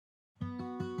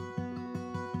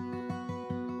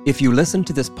If you listen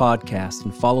to this podcast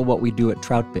and follow what we do at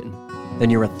Trout Bitten, then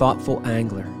you're a thoughtful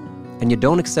angler, and you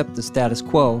don't accept the status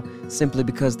quo simply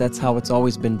because that's how it's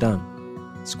always been done.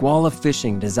 Squala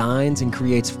Fishing designs and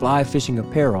creates fly fishing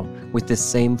apparel with this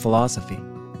same philosophy.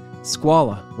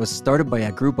 Squala was started by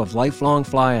a group of lifelong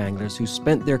fly anglers who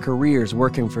spent their careers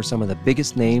working for some of the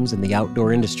biggest names in the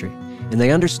outdoor industry, and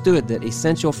they understood that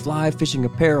essential fly fishing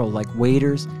apparel like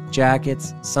waders,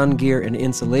 jackets, sun gear, and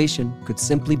insulation could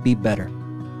simply be better.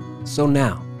 So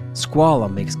now,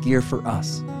 Squala makes gear for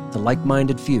us, the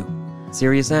like-minded few,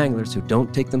 serious anglers who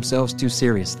don't take themselves too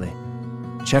seriously.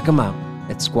 Check them out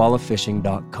at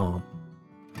squalafishing.com.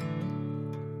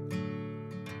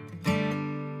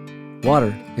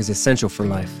 Water is essential for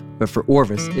life, but for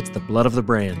Orvis, it's the blood of the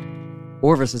brand.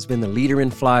 Orvis has been the leader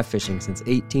in fly fishing since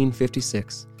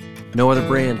 1856. No other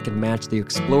brand can match the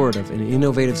explorative and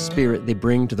innovative spirit they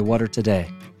bring to the water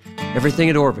today. Everything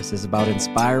at Orvis is about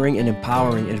inspiring and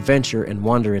empowering adventure and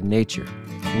wonder in nature.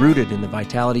 Rooted in the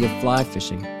vitality of fly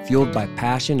fishing, fueled by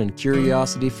passion and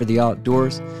curiosity for the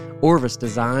outdoors, Orvis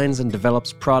designs and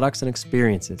develops products and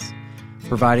experiences,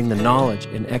 providing the knowledge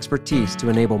and expertise to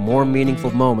enable more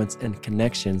meaningful moments and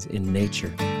connections in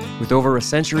nature. With over a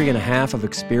century and a half of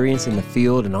experience in the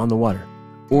field and on the water,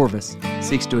 Orvis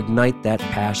seeks to ignite that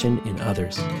passion in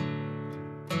others.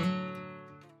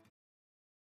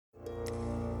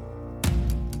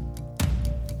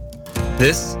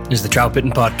 This is the Trout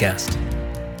Bitten Podcast.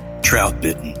 Trout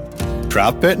Bitten.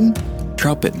 Trout Bitten?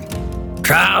 Trout Bitten.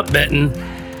 Trout Bitten.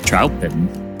 Trout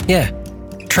Bitten? Yeah,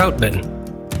 Trout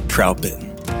Bitten. Trout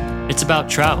Bitten. It's about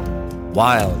trout.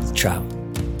 Wild trout.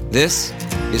 This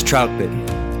is Trout Bitten.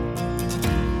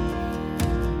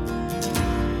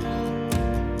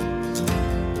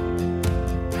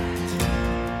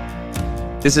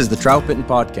 This is the Trout Bitten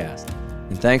Podcast,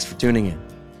 and thanks for tuning in.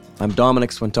 I'm Dominic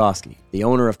Swintowski, the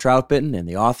owner of Trout Bitten and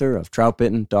the author of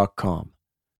troutbitten.com.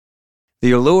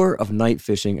 The allure of night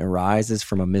fishing arises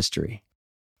from a mystery.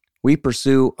 We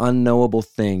pursue unknowable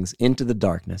things into the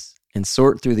darkness and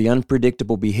sort through the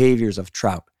unpredictable behaviors of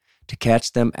trout to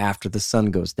catch them after the sun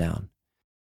goes down.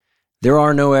 There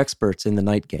are no experts in the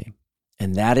night game,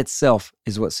 and that itself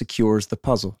is what secures the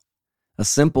puzzle, a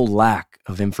simple lack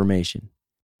of information.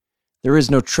 There is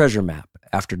no treasure map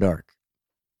after dark.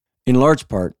 In large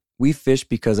part, we fish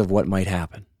because of what might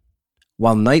happen.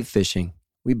 While night fishing,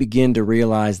 we begin to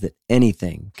realize that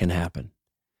anything can happen.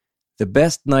 The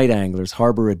best night anglers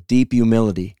harbor a deep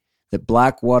humility that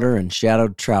blackwater and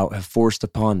shadowed trout have forced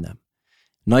upon them.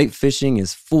 Night fishing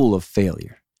is full of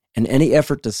failure, and any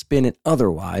effort to spin it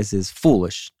otherwise is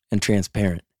foolish and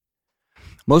transparent.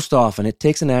 Most often, it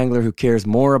takes an angler who cares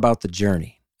more about the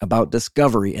journey, about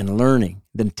discovery and learning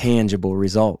than tangible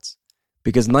results.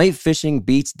 Because night fishing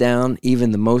beats down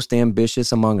even the most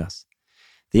ambitious among us.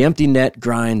 The empty net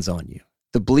grinds on you.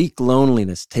 The bleak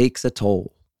loneliness takes a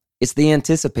toll. It's the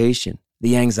anticipation,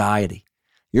 the anxiety.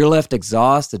 You're left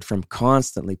exhausted from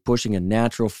constantly pushing a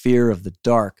natural fear of the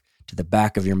dark to the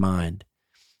back of your mind.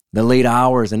 The late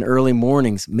hours and early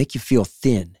mornings make you feel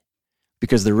thin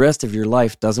because the rest of your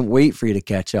life doesn't wait for you to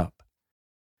catch up.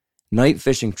 Night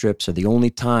fishing trips are the only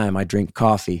time I drink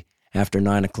coffee after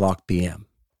 9 o'clock p.m.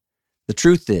 The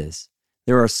truth is,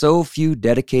 there are so few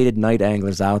dedicated night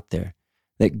anglers out there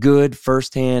that good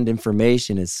first-hand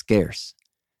information is scarce.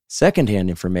 Second-hand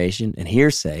information and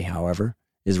hearsay, however,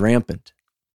 is rampant.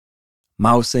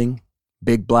 Mousing,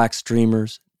 big black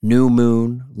streamers, new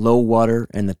moon, low water,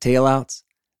 and the tailouts,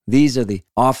 these are the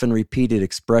often repeated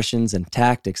expressions and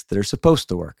tactics that are supposed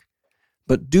to work.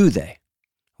 But do they?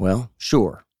 Well,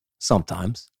 sure,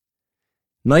 sometimes.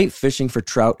 Night fishing for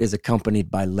trout is accompanied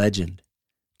by legend.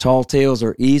 Tall tales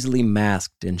are easily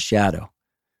masked in shadow,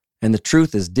 and the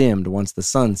truth is dimmed once the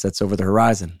sun sets over the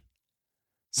horizon.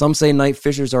 Some say night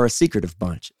fishers are a secretive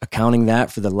bunch, accounting that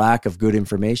for the lack of good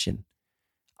information.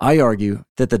 I argue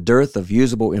that the dearth of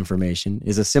usable information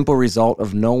is a simple result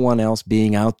of no one else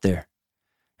being out there.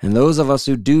 And those of us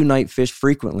who do night fish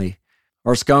frequently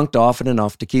are skunked often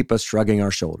enough to keep us shrugging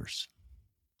our shoulders.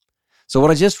 So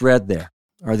what I just read there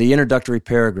are the introductory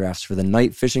paragraphs for the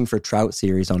Night Fishing for Trout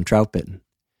series on Trout Bitten.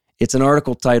 It's an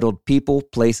article titled People,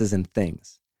 Places, and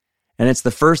Things. And it's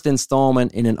the first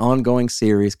installment in an ongoing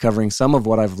series covering some of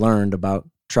what I've learned about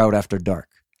trout after dark.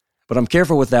 But I'm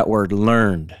careful with that word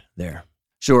learned there.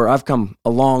 Sure, I've come a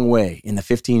long way in the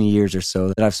 15 years or so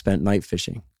that I've spent night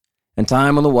fishing. And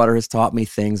time on the water has taught me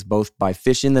things both by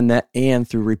fishing the net and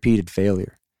through repeated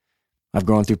failure. I've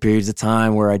gone through periods of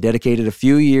time where I dedicated a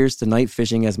few years to night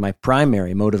fishing as my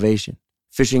primary motivation,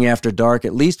 fishing after dark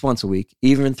at least once a week,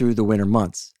 even through the winter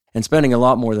months, and spending a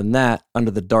lot more than that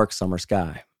under the dark summer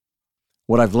sky.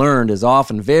 What I've learned is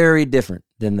often very different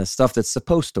than the stuff that's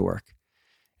supposed to work.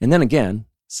 And then again,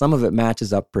 some of it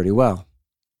matches up pretty well.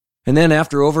 And then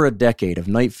after over a decade of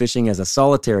night fishing as a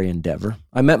solitary endeavor,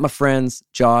 I met my friends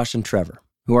Josh and Trevor,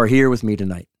 who are here with me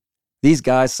tonight. These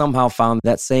guys somehow found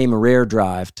that same rare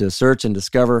drive to search and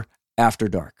discover after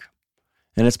dark.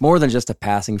 And it's more than just a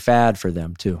passing fad for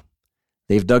them, too.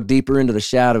 They've dug deeper into the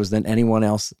shadows than anyone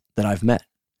else that I've met.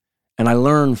 And I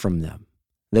learn from them.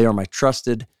 They are my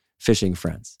trusted fishing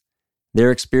friends.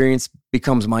 Their experience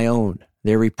becomes my own.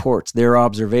 Their reports, their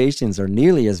observations are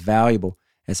nearly as valuable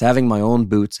as having my own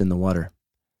boots in the water.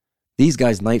 These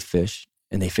guys night fish,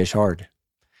 and they fish hard.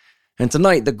 And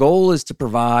tonight, the goal is to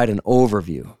provide an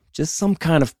overview, just some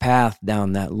kind of path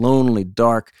down that lonely,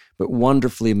 dark, but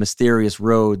wonderfully mysterious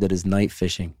road that is night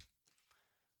fishing.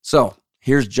 So,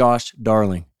 here's Josh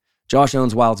Darling. Josh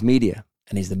owns Wilds Media,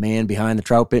 and he's the man behind the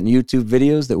Trout Bitten YouTube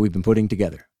videos that we've been putting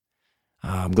together.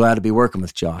 I'm glad to be working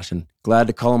with Josh, and glad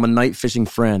to call him a night fishing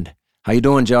friend. How you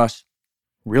doing, Josh?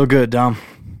 Real good, Dom.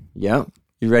 Yeah?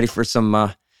 You ready for some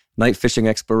night fishing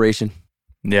exploration?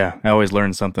 Yeah, I always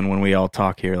learn something when we all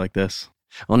talk here like this.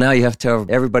 Well, now you have to tell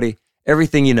everybody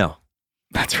everything you know.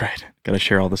 That's right. Got to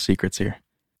share all the secrets here.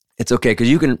 It's okay,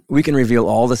 because we can reveal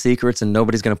all the secrets, and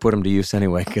nobody's going to put them to use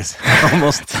anyway, because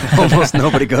almost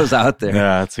nobody goes out there.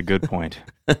 Yeah, that's a good point.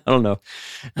 I don't know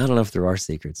if there are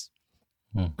secrets.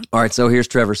 All right, so here's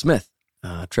Trevor Smith.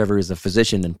 Trevor is a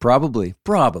physician and probably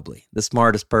the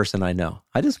smartest person I know.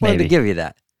 I just wanted to give you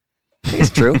that. I think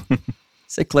it's true.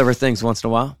 Say clever things once in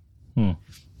a while.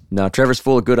 Now, Trevor's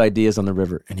full of good ideas on the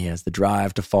river, and he has the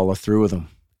drive to follow through with them.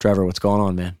 Trevor, what's going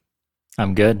on, man?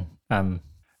 I'm good. I'm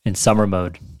in summer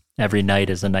mode. Every night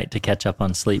is a night to catch up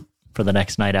on sleep for the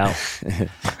next night out.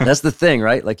 That's the thing,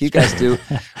 right? Like you guys do.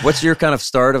 What's your kind of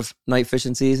start of night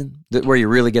fishing season where you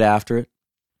really get after it?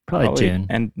 Probably June.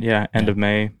 End of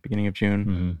May, beginning of June.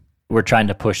 Mm-hmm. We're trying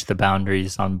to push the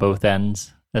boundaries on both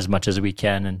ends as much as we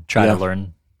can and try to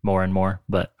learn more and more.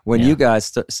 But when you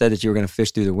guys said that you were going to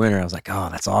fish through the winter, I was like, oh,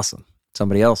 that's awesome.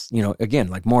 Somebody else, again,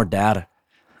 like more data.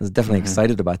 I was definitely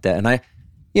excited about that. And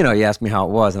you asked me how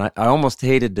it was, and I almost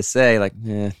hated to say like,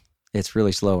 it's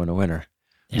really slow in the winter.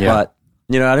 Yeah. But,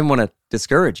 I didn't want to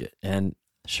discourage it. And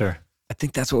sure, I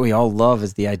think that's what we all love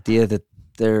is the idea that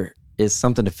there is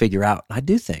something to figure out. I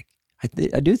do think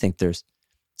there's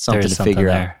something to figure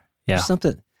out. Yeah. There's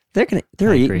something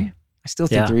they're eating. I still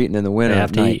think they're eating in the winter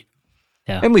at night.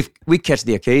 Yeah. And we catch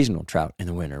the occasional trout in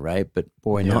the winter, right? But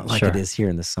boy, not like it is here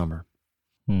in the summer.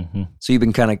 Mm-hmm. So you've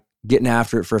been kind of getting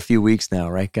after it for a few weeks now,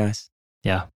 right, guys?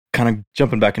 Yeah. Kind of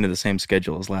jumping back into the same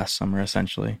schedule as last summer,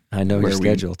 essentially. I know your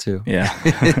schedule too. Yeah.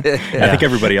 I think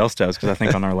everybody else does, because I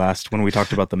think on our last, when we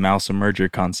talked about the mouse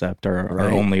emerger concept, our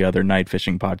only other night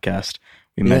fishing podcast,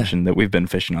 we mentioned that we've been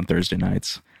fishing on Thursday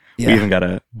nights. Yeah. We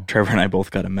even Trevor and I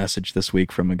both got a message this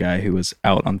week from a guy who was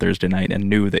out on Thursday night and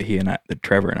knew that that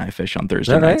Trevor and I fish on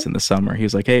Thursday nights in the summer. He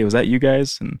was like, hey, was that you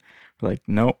guys? And we're like,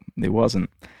 nope, it wasn't.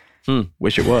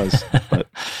 Wish it was. But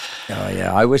oh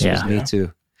yeah, I wish it was me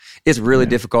too. It's really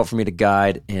difficult for me to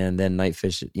guide and then night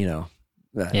fish,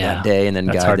 that day and then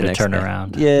that's guide hard the to next turn day.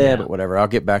 around. Yeah, but whatever. I'll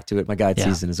get back to it. My guide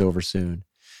season is over soon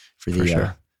for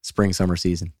the spring summer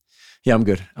season. Yeah, I'm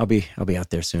good. I'll be out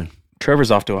there soon.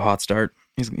 Trevor's off to a hot start.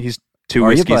 He's 2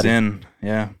 whiskeys in.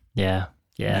 Yeah. Yeah.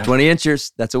 20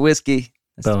 inchers. That's a whiskey.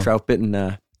 That's the Trout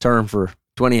Bitten term for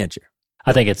 20 incher.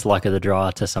 I think it's luck of the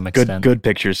draw to some extent. Good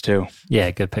pictures too.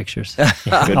 Yeah, good pictures. Good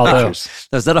pictures.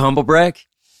 Is that a humble brag?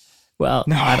 Well,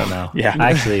 no, I don't know. Yeah.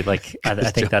 Actually, I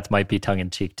think that might be tongue in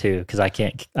cheek too, because I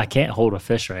can't hold a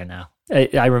fish right now.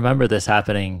 I remember this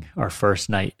happening our first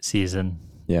night season.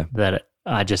 Yeah. That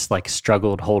I just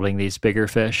struggled holding these bigger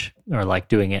fish or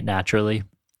doing it naturally.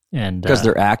 And because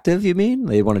they're active, you mean?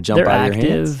 They want to jump out of your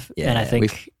hands? Yeah, and I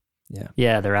think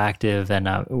they're active and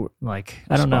I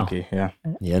don't know. Yeah,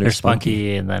 they're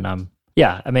spunky, and then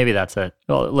maybe that's it.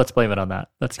 Well, let's blame it on that.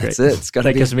 That's great. That's it. It's gotta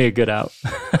that gives me a good out.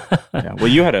 Yeah. Well,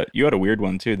 you had a weird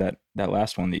one too. That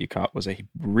last one that you caught was a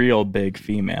real big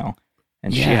female,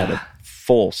 and she had a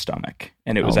full stomach,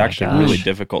 and it was actually really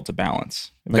difficult to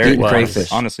balance. Very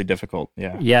crayfish. Honestly difficult.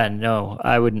 Yeah. Yeah. No,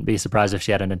 I wouldn't be surprised if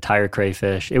she had an entire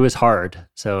crayfish. It was hard,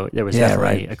 so there was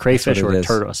definitely a crayfish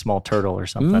or a small turtle or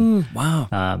something.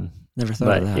 Wow. Never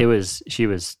thought of that. She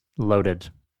was loaded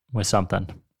with something.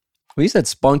 Well, you said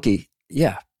spunky.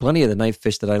 Yeah, plenty of the night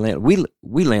fish that I land,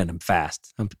 we land them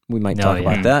fast. We might talk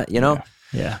about that.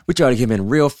 Yeah. We try to get them in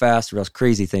real fast, or else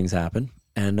crazy things happen.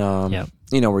 And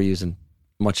we're using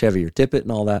much heavier tippet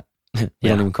and all that. We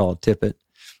don't even call it tippet.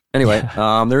 Anyway,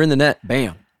 they're in the net,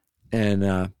 bam,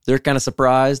 and they're kind of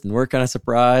surprised, and we're kind of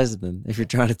surprised. And if you're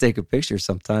trying to take a picture,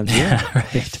 sometimes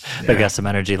right, they've got some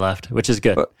energy left, which is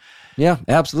good. Yeah,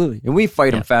 absolutely. And we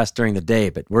fight them fast during the day,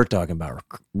 but we're talking about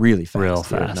really fast. Real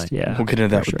fast, yeah. We'll get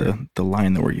into that with the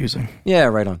line that we're using. Yeah,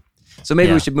 right on. So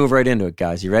maybe we should move right into it,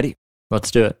 guys. You ready?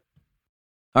 Let's do it.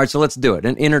 All right, so let's do it.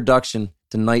 An introduction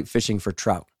to night fishing for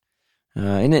trout.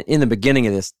 In the beginning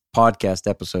of this podcast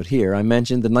episode here, I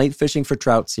mentioned the Night Fishing for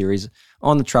Trout series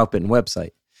on the Trout Bitten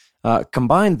website.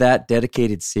 Combine that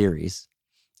dedicated series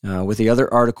with the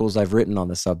other articles I've written on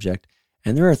the subject,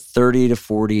 and there are 30 to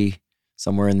 40,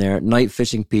 somewhere in there, night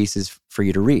fishing pieces for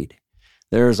you to read.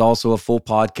 There is also a full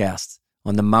podcast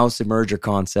on the mouse emerger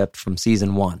concept from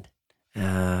season 1.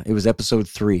 It was episode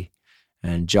 3,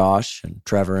 and Josh and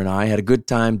Trevor and I had a good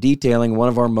time detailing one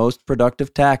of our most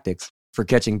productive tactics for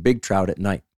catching big trout at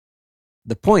night.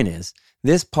 The point is,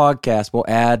 this podcast will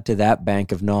add to that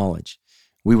bank of knowledge.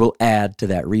 We will add to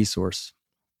that resource.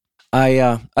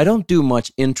 I don't do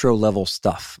much intro-level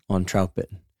stuff on Trout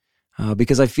Bitten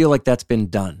because I feel like that's been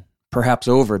done, perhaps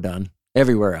overdone,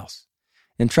 everywhere else.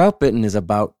 And Trout Bitten is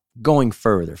about going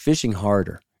further, fishing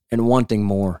harder, and wanting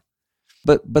more.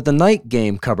 But the night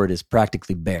game cupboard is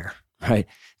practically bare, right?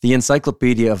 The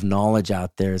encyclopedia of knowledge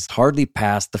out there is hardly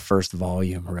past the first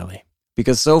volume, really,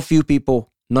 because so few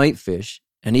people night fish,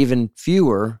 and even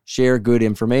fewer share good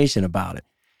information about it.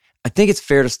 I think it's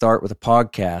fair to start with a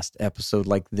podcast episode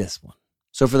like this one.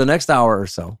 So for the next hour or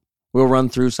so, we'll run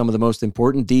through some of the most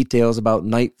important details about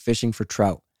night fishing for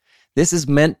trout. This is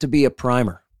meant to be a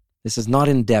primer. This is not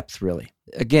in depth, really.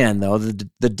 Again, though,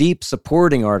 the deep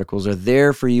supporting articles are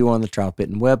there for you on the Trout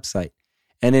Bitten website.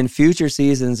 And in future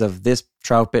seasons of this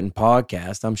Trout Bitten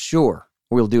podcast, I'm sure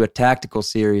we'll do a tactical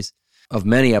series of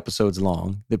many episodes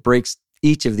long that breaks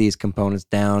each of these components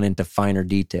down into finer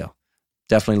detail.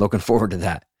 Definitely looking forward to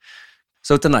that.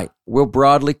 So tonight, we'll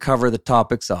broadly cover the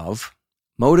topics of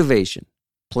motivation,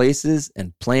 places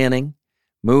and planning,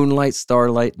 moonlight,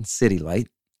 starlight, and city light,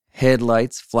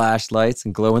 headlights, flashlights,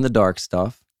 and glow-in-the-dark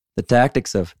stuff, the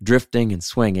tactics of drifting and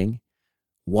swinging,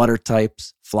 water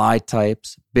types, fly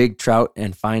types, big trout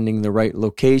and finding the right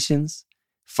locations,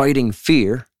 fighting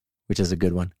fear, which is a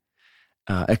good one,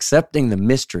 accepting the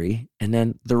mystery, and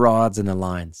then the rods and the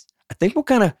lines. I think we'll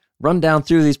kind of run down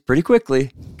through these pretty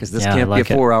quickly because this can't be a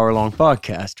 4-hour-long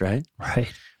podcast, right?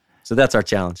 Right. So that's our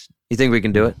challenge. You think we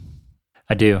can do it?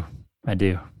 I do. I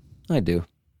do.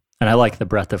 And I like the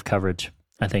breadth of coverage.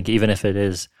 I think even if it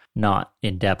is not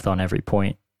in depth on every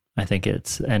point, I think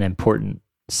it's an important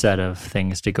set of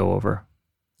things to go over.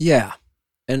 Yeah.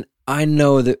 And I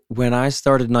know that when I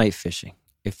started night fishing,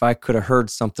 if I could have heard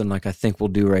something like I think we'll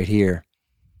do right here,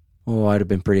 I'd have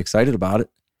been pretty excited about it.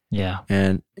 Yeah.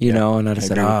 And, you know, and I'd have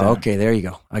said, okay, there you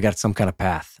go. I got some kind of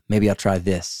path. Maybe I'll try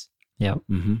this. Yeah.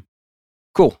 Mm-hmm.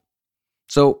 Cool.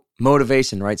 So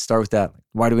motivation, right? Start with that.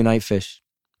 Why do we night fish?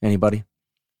 Anybody?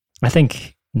 I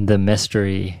think the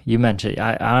mystery you mentioned,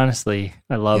 I honestly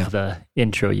love the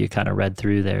intro you kind of read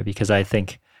through there because I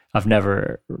think I've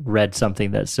never read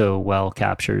something that so well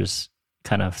captures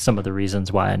kind of some of the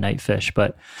reasons why I night fish,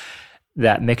 but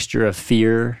that mixture of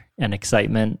fear and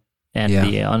excitement and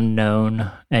the unknown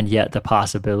and yet the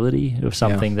possibility of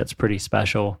something that's pretty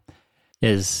special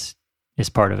is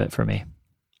part of it for me.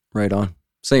 Right on.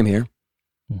 Same here.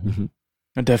 Mm-hmm.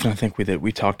 I definitely think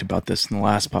we talked about this in the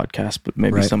last podcast, but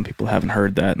maybe some people haven't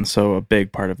heard that. And so a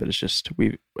big part of it is just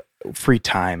free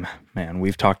time, man.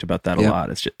 We've talked about that a lot.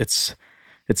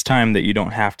 It's time that you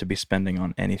don't have to be spending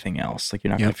on anything else. Like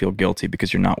you're not going to feel guilty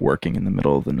because you're not working in the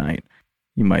middle of the night.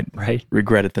 You might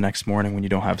regret it the next morning when you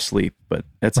don't have sleep, but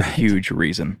that's a huge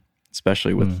reason,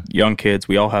 especially with young kids.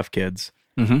 We all have kids.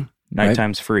 Mm-hmm.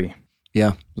 Nighttime's free.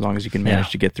 Yeah. As long as you can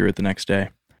manage to get through it the next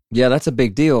day. Yeah, that's a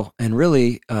big deal. And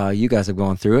really, you guys have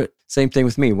gone through it. Same thing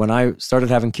with me. When I started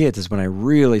having kids is when I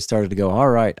really started to go, all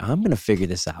right, I'm going to figure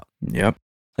this out. Yep.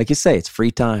 Like you say, it's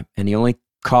free time. And the only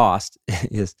cost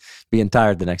is being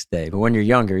tired the next day. But when you're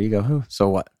younger, you go, so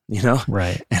what? You know?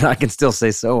 Right. And I can still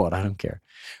say, so what? I don't care.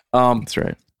 That's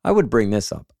right. I would bring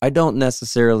this up. I don't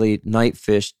necessarily night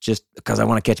fish just because I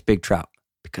want to catch big trout.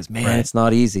 Because, man, it's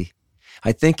not easy.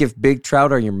 I think if big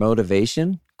trout are your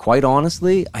motivation, quite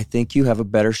honestly, I think you have a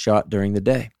better shot during the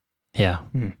day. Yeah.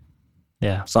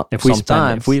 Yeah.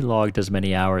 Sometimes, if we logged as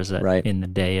many hours in the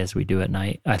day as we do at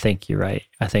night, I think you're right.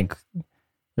 I think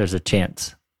there's a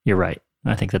chance you're right.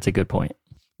 I think that's a good point.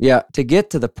 Yeah. To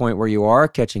get to the point where you are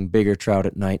catching bigger trout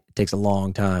at night, it takes a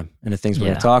long time. And the things we're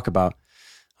going to talk about,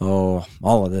 all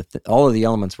of the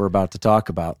elements we're about to talk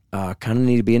about kind of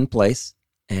need to be in place.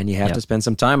 And you have to spend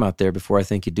some time out there before I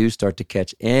think you do start to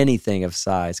catch anything of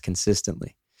size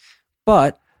consistently.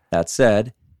 But that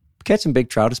said, catching big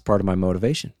trout is part of my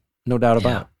motivation. No doubt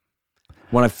about it.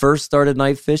 When I first started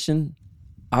night fishing,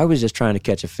 I was just trying to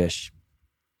catch a fish.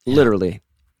 Literally.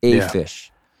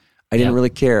 fish. I didn't really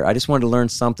care. I just wanted to learn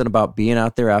something about being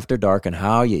out there after dark and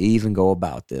how you even go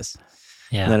about this.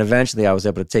 Yeah. And then eventually I was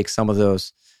able to take some of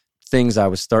those things I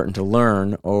was starting to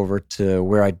learn over to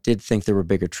where I did think there were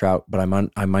bigger trout, but I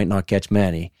might not catch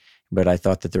many, but I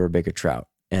thought that there were bigger trout.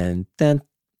 And then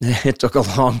it took a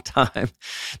long time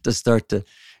to start to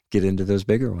get into those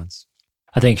bigger ones.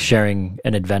 I think sharing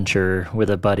an adventure with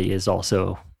a buddy is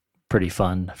also pretty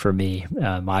fun for me.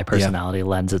 My personality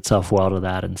lends itself well to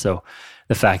that. And so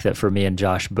the fact that for me and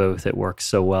Josh both, it works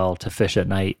so well to fish at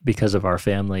night because of our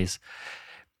families,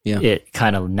 it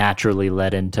kind of naturally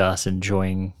led into us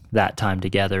enjoying that time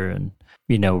together and,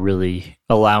 really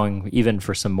allowing even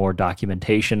for some more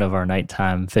documentation of our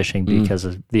nighttime fishing because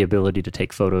of the ability to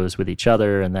take photos with each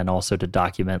other and then also to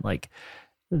document like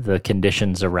the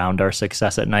conditions around our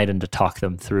success at night and to talk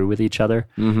them through with each other.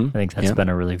 I think that's been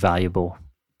a really valuable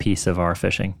piece of our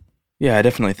fishing. Yeah, I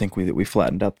definitely think we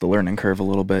flattened up the learning curve a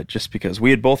little bit just because we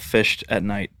had both fished at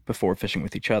night before fishing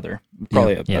with each other,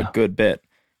 probably a good bit,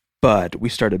 but we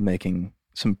started making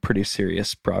some pretty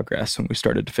serious progress when we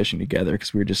started fishing together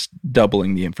because we were just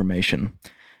doubling the information.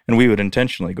 And we would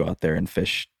intentionally go out there and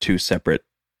fish two separate,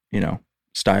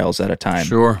 styles at a time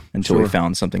until we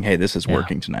found something, hey, this is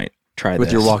working tonight. Try with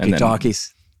this. your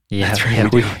walkie-talkies. Yeah, that's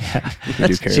right. We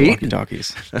do carry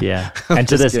walkie-talkies. Yeah. And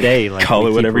to this day, like, call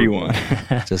it whatever you want.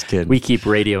 Just kidding. We keep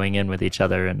radioing in with each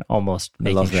other and almost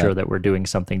making sure that we're doing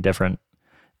something different.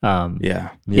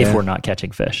 If we're not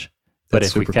catching fish. But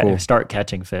if we start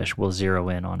catching fish, we'll zero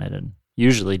in on it and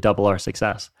usually double our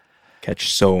success.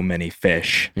 Catch so many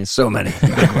fish. So many.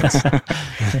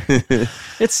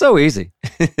 It's so easy.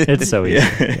 It's so easy.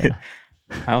 Yeah.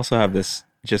 I also have this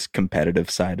just competitive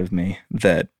side of me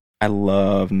that I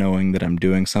love knowing that I'm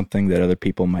doing something that other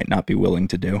people might not be willing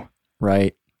to do.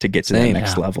 Right. To get to the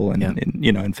next level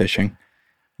in fishing.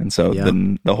 And so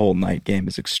then the whole night game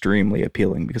is extremely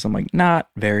appealing because I'm like, not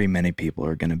very many people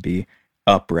are going to be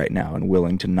up right now and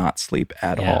willing to not sleep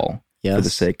at all for the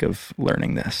sake of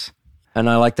learning this. And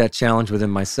I like that challenge within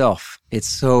myself. It's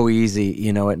so easy,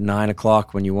 at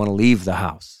 9:00 when you want to leave the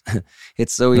house.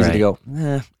 It's so easy to go,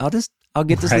 I'll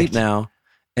get to sleep now.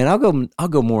 And I'll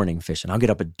go morning fishing. I'll get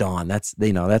up at dawn. That's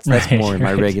more in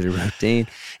my regular routine.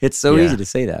 It's so easy to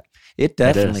say that. It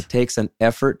definitely takes an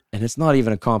effort, and it's not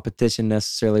even a competition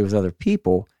necessarily with other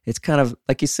people. It's kind of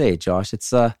like you say, Josh.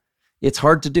 It's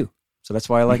hard to do. So that's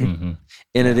why I like it.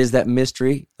 And it is that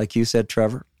mystery, like you said,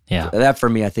 Trevor. Yeah. That for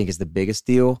me, I think, is the biggest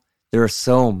deal. There are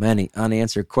so many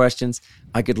unanswered questions.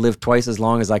 I could live twice as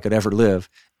long as I could ever live,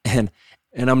 and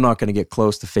I'm not going to get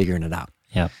close to figuring it out.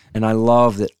 Yeah. And I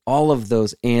love that all of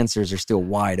those answers are still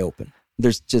wide open.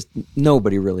 There's just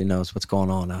nobody really knows what's going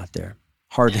on out there.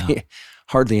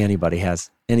 Hardly anybody has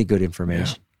any good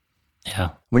information. Yeah.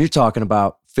 When you're talking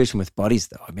about fishing with buddies,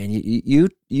 though, I mean,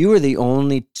 you are the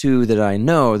only two that I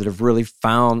know that have really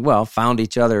found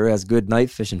each other as good night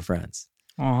fishing friends.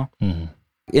 Mm-hmm.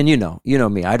 And you know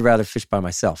me, I'd rather fish by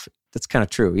myself. That's kind of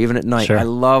true. Even at night, I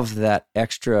love that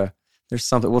extra. There's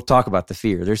something, we'll talk about the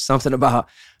fear. There's something about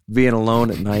being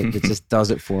alone at night that just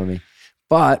does it for me.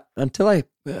 But until I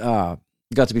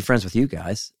got to be friends with you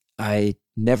guys, I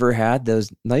never had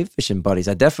those night fishing buddies.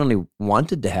 I definitely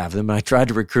wanted to have them, and I tried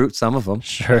to recruit some of them.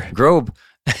 Sure. Grobe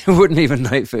wouldn't even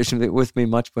night fish with me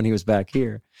much when he was back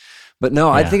here. But no,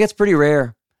 I think it's pretty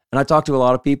rare. And I talk to a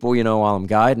lot of people, while I'm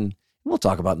guiding. We'll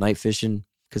talk about night fishing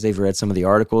because they've read some of the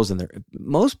articles, and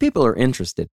most people are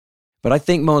interested. But I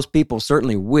think most people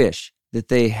certainly wish that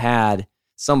they had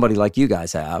somebody like you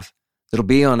guys have that'll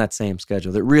be on that same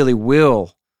schedule, that really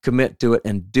will commit to it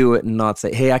and do it and not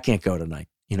say, hey, I can't go tonight,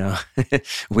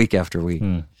 week after week.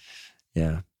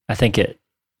 Yeah. I think it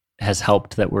has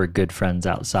helped that we're good friends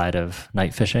outside of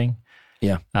night fishing.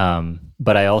 Yeah.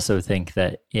 But I also think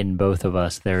that in both of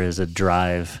us, there is a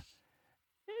drive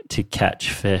to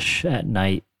catch fish at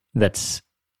night that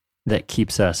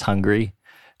keeps us hungry.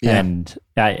 Yeah. And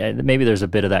maybe there's a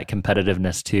bit of that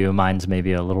competitiveness too. Mine's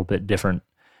maybe a little bit different,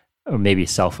 or maybe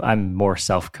I'm more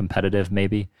self-competitive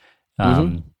maybe.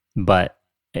 But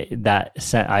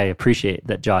I appreciate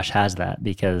that Josh has that,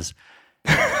 because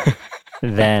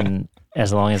then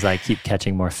as long as I keep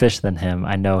catching more fish than him,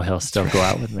 I know he'll still go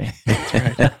out with me.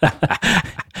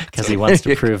 Because he wants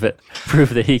to prove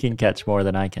that he can catch more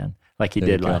than I can, like he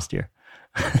did last year.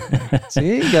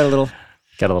 See, you got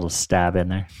a little stab in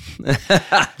there.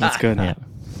 That's good. Yeah.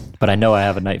 But I know I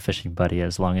have a night fishing buddy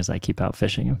as long as I keep out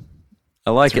fishing him. I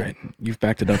like That's it. Right. You've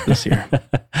backed it up this year.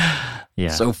 Yeah.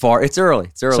 So far, it's early.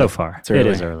 So far, it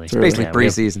is early. It's basically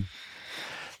preseason.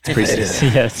 It's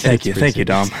preseason. Yeah, Thank you,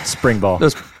 Dom. Spring ball.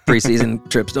 Those preseason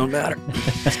trips don't matter,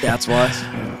 stats wise.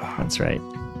 That's right.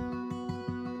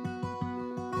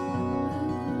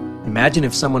 Imagine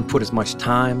if someone put as much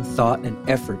time, thought, and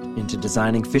effort into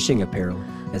designing fishing apparel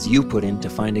as you put into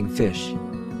finding fish.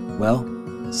 Well,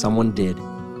 someone did.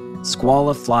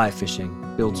 Squala Fly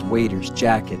Fishing builds waders,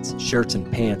 jackets, shirts,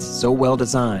 and pants so well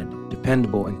designed,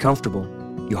 dependable, and comfortable,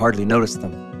 you hardly notice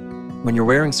them. When you're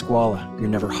wearing Squala, you're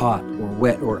never hot or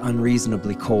wet or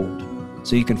unreasonably cold,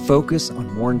 so you can focus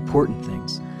on more important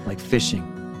things, like fishing.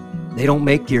 They don't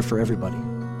make gear for everybody.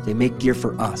 They make gear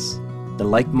for us, the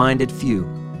like-minded few,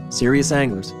 serious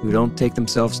anglers who don't take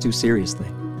themselves too seriously.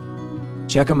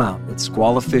 Check them out at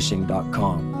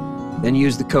squalafishing.com. Then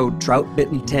use the code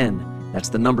TroutBitten10, that's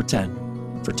the number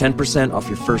 10, for 10% off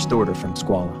your first order from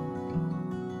Squala.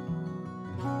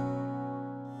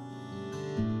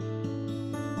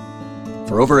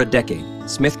 For over a decade,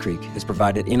 Smith Creek has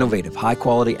provided innovative,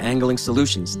 high-quality angling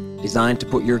solutions designed to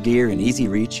put your gear in easy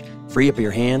reach, free up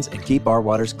your hands, and keep our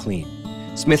waters clean.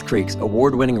 Smith Creek's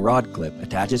award-winning rod clip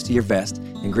attaches to your vest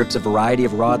and grips a variety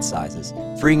of rod sizes,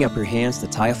 freeing up your hands to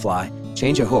tie a fly,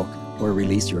 change a hook, or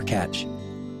release your catch.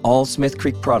 All Smith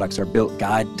Creek products are built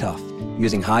guide tough,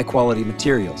 using high-quality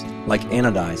materials like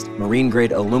anodized,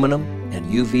 marine-grade aluminum, and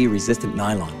UV-resistant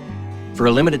nylon. For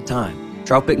a limited time,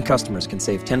 Trout Bitten customers can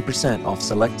save 10% off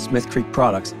select Smith Creek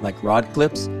products like rod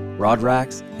clips, rod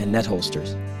racks, and net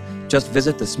holsters. Just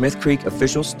visit the Smith Creek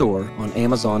official store on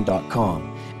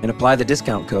Amazon.com and apply the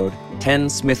discount code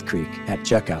 10SmithCreek at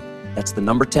checkout. That's the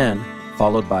number 10,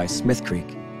 followed by Smith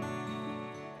Creek.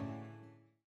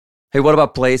 Hey, what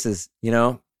about places?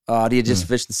 Do you just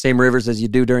fish the same rivers as you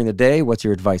do during the day? What's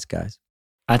your advice, guys?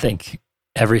 I think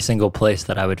every single place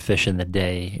that I would fish in the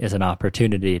day is an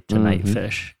opportunity to night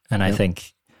fish. And I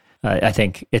think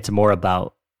it's more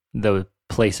about the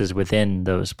places within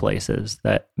those places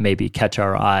that maybe catch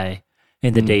our eye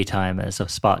in the daytime as a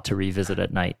spot to revisit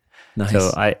at night. Nice.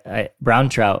 So brown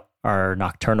trout are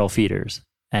nocturnal feeders.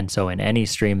 And so in any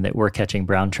stream that we're catching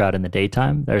brown trout in the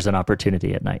daytime, there's an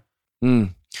opportunity at night. Now,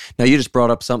 you just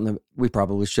brought up something that we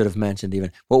probably should have mentioned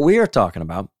even. What we are talking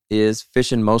about is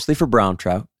fishing mostly for brown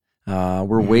trout.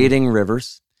 We're wading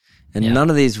rivers. And none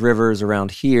of these rivers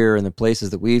around here and the places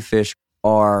that we fish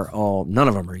none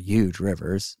of them are huge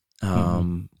rivers.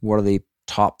 What are the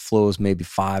top flows? Maybe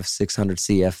 500-600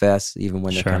 CFS, even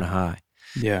when they're kind of high.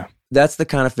 Yeah. That's the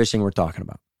kind of fishing we're talking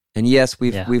about. And yes,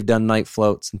 we've done night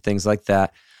floats and things like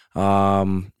that.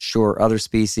 Sure, other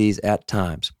species at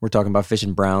times. We're talking about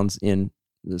fishing browns in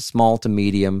the small to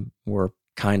medium or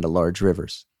kind of large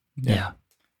rivers. Yeah.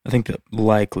 I think that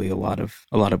likely a lot of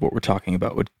what we're talking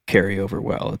about would carry over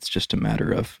well. It's just a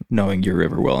matter of knowing your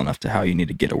river well enough to how you need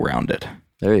to get around it.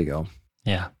 There you go.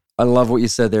 Yeah. I love what you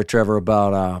said there, Trevor,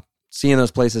 about seeing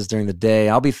those places during the day.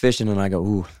 I'll be fishing and I go,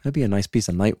 ooh, that'd be a nice piece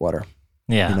of night water.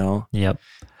 Yeah. Yep.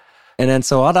 And then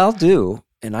so what I'll do,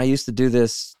 and I used to do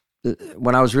this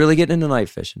when I was really getting into night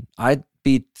fishing, I'd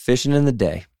be fishing in the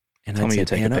day. And Tell I'd me say, you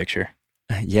take a picture.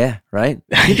 Yeah, right?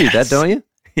 You do that, don't you?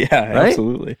 Yeah, right?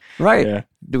 Absolutely. Right. Yeah.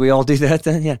 Do we all do that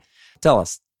then? Yeah. Tell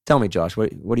me, Josh, what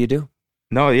do you do?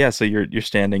 No, yeah. So you're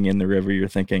standing in the river, you're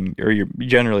thinking, or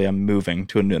I'm moving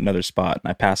to another spot, and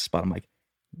I pass a spot. I'm like,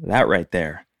 that right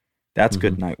there, that's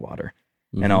good night water.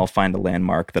 And I'll find a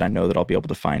landmark that I know that I'll be able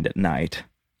to find at night,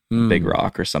 big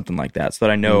rock or something like that, so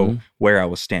that I know where I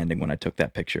was standing when I took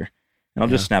that picture. And I'll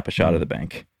just snap a shot of the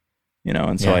bank,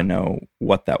 and so I know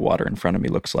what that water in front of me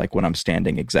looks like when I'm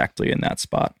standing exactly in that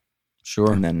spot.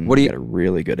 Sure. And then get a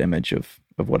really good image of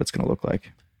what it's going to look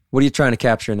like. What are you trying to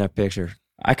capture in that picture?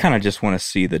 I kind of just want to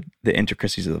see the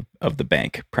intricacies of the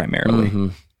bank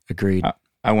primarily. Agreed.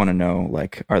 I want to know,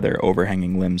 like, are there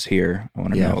overhanging limbs here? I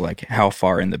want to know, like, how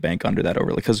far in the bank under that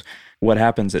overlay. Because what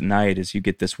happens at night is you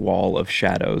get this wall of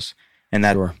shadows, and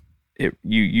that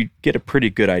you get a pretty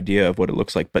good idea of what it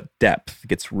looks like, but depth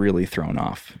gets really thrown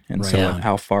off. And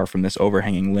how far from this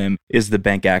overhanging limb is the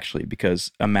bank actually?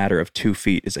 Because a matter of 2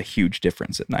 feet is a huge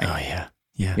difference at night. Oh,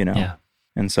 yeah.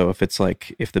 And so if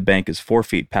the bank is 4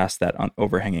 feet past that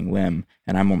overhanging limb,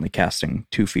 and I'm only casting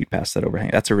 2 feet past that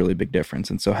overhang, that's a really big difference.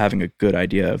 And so having a good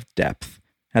idea of depth,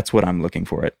 that's what I'm looking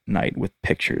for at night with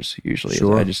pictures usually.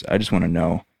 Sure. I just want to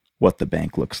know what the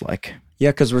bank looks like.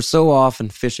 Yeah, because we're so often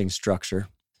fishing structure,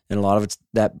 and a lot of it's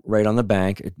that right on the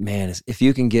bank. If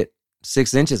you can get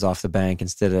 6 inches off the bank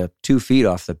instead of 2 feet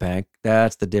off the bank,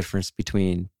 that's the difference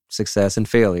between success and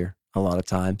failure a lot of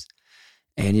times.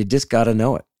 And you just got to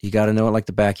know it. You got to know it like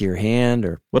the back of your hand.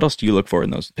 Or what else do you look for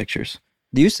in those pictures?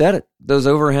 You said it. Those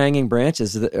overhanging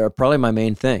branches are probably my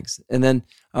main things. And then,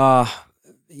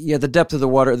 the depth of the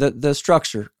water, the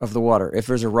structure of the water. If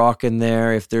there's a rock in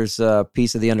there, if there's a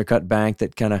piece of the undercut bank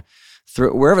that kind of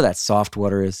wherever that soft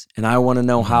water is, and I want to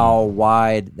know how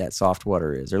wide that soft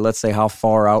water is, or let's say how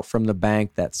far out from the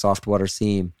bank that soft water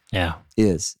seam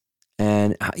is.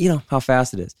 And you know how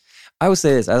fast it is. I would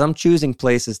say this, as I'm choosing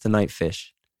places to night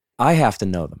fish, I have to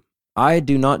know them. I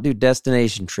do not do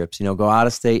destination trips, you know, go out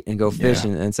of state and go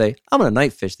fishing and say, I'm going to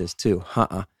night fish this too.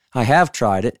 I have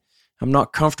tried it. I'm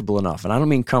not comfortable enough. And I don't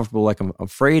mean comfortable like I'm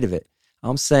afraid of it.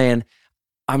 I'm saying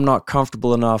I'm not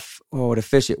comfortable enough to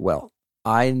fish it well.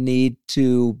 I need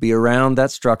to be around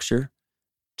that structure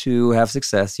to have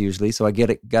success usually. So I got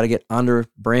to get under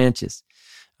branches,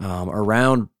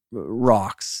 around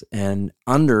rocks, and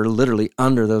literally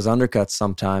under those undercuts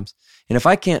sometimes. And if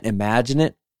I can't imagine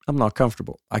it, I'm not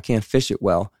comfortable. I can't fish it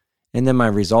well. And then my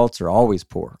results are always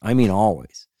poor. I mean,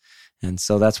 always. And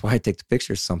so that's why I take the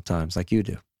pictures sometimes like you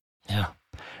do. Yeah.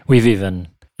 We've even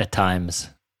at times,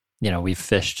 you know, we've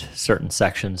fished certain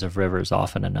sections of rivers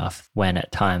often enough when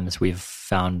at times we've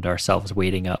found ourselves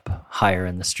wading up higher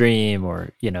in the stream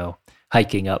or, you know,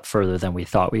 hiking up further than we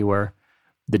thought we were.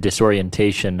 The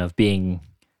disorientation of being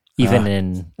even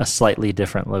in a slightly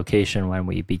different location when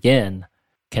we begin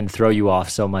can throw you off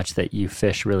so much that you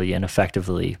fish really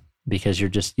ineffectively because you're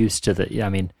just used to I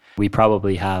mean, we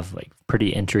probably have like pretty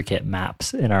intricate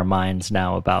maps in our minds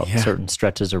now about certain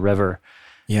stretches of river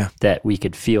that we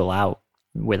could feel out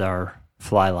with our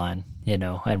fly line, you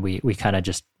know, and we kind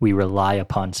of we rely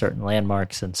upon certain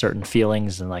landmarks and certain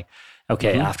feelings and like,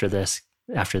 okay, after this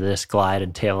glide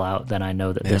and tail out, then I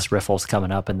know that this riffle's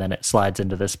coming up and then it slides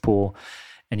into this pool.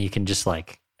 And you can just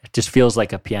it just feels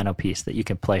like a piano piece that you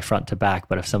can play front to back.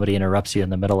 But if somebody interrupts you in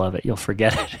the middle of it, you'll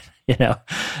forget it, you know?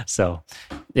 So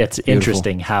it's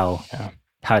interesting how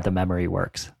the memory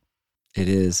works. It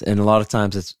is. And a lot of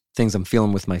times it's things I'm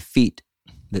feeling with my feet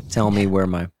that tell me where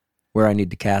I need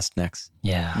to cast next.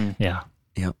 Yeah. Yeah.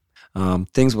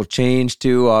 Things will change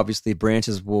too. Obviously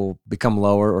branches will become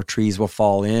lower or trees will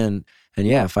fall in. And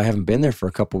if I haven't been there for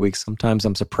a couple of weeks, sometimes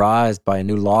I'm surprised by a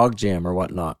new log jam or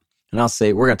whatnot. And I'll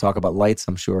say, we're going to talk about lights,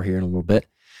 I'm sure, here in a little bit.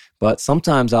 But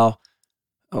sometimes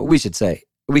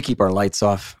we keep our lights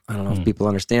off. I don't know if people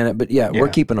understand it, but we're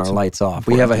keeping our lights off.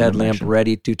 We have a headlamp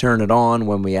ready to turn it on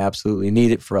when we absolutely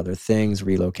need it for other things,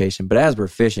 relocation. But as we're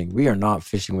fishing, we are not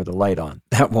fishing with a light on.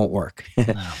 That won't work.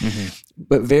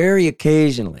 But very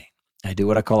occasionally, I do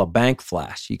what I call a bank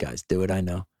flash. You guys do it, I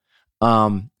know.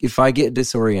 If I get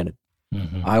disoriented,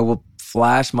 I will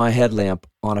flash my headlamp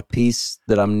on a piece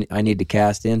that I need to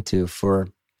cast into for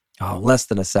less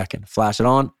than a second. Flash it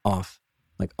on, off,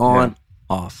 like on,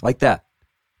 off, like that.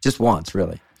 Just once,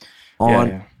 really.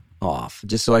 On, off,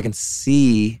 just so I can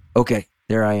see, okay,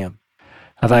 there I am.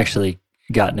 I've actually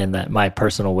gotten in that. My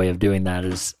personal way of doing that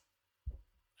is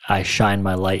I shine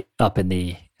my light up in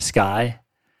the sky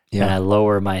and I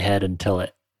lower my head until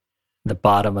the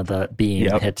bottom of the beam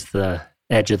hits the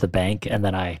edge of the bank, and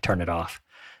then I turn it off.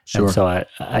 Sure. And so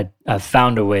I've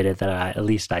found a way that at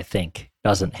least I think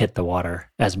doesn't hit the water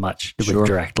as much with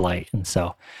direct light. And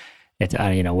so it's,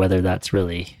 whether that's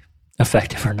really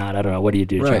effective or not, I don't know. What do you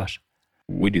do, Josh?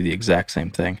 We do the exact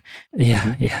same thing.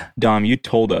 Yeah. Dom, you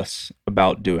told us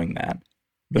about doing that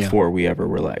before we ever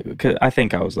were like, because I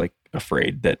think I was like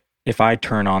afraid that if I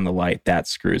turn on the light, that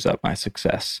screws up my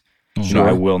success. So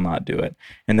I will not do it.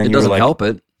 And then it you were doesn't like, help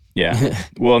it. Yeah.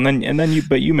 Well, and then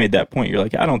you made that point. You're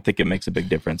like, I don't think it makes a big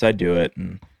difference. I do it.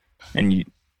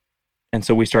 And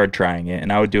so we started trying it,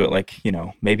 and I would do it like,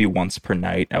 maybe once per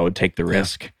night. I would take the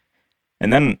risk.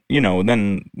 And then,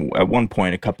 then at one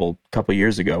point, a couple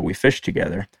years ago, we fished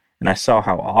together, and I saw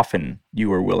how often you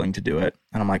were willing to do it.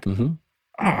 And I'm like,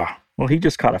 well, he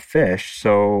just caught a fish.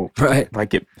 So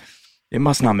like it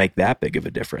must not make that big of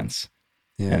a difference.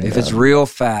 Yeah. And if it's real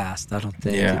fast, I don't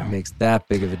think it makes that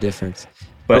big of a difference.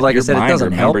 But like I said, it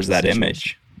doesn't help. Remembers that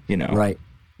image,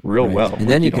 real well. And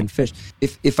then you can fish.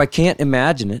 If I can't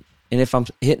imagine it, and if I'm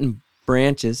hitting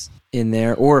branches in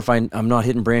there, or if I'm not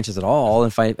hitting branches at all,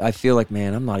 if I feel like,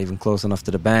 man, I'm not even close enough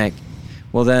to the bank,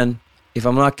 well then, if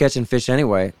I'm not catching fish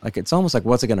anyway, like it's almost like,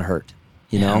 what's it going to hurt,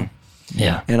 you know?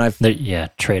 Yeah.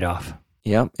 And trade-off.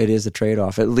 Yeah, it is a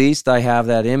trade-off. At least I have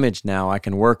that image now I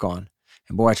can work on.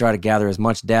 And boy, I try to gather as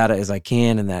much data as I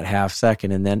can in that half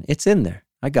second, and then it's in there.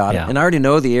 I got it. And I already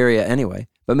know the area anyway,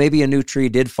 but maybe a new tree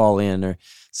did fall in, or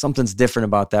something's different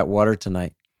about that water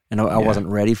tonight, and I wasn't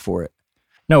ready for it.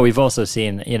 No, we've also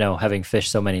seen, having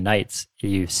fished so many nights,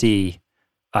 you see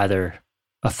either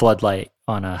a floodlight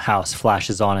on a house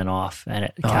flashes on and off, and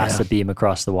it casts a beam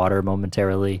across the water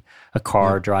momentarily, a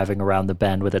car driving around the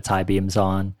bend with its high beams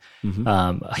on,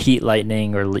 heat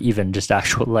lightning, or even just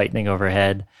actual lightning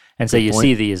overhead. And so you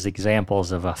see these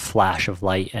examples of a flash of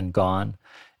light and gone.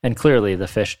 And clearly the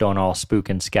fish don't all spook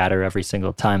and scatter every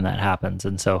single time that happens.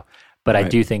 And so, but I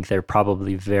do think they're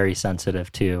probably very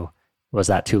sensitive to, was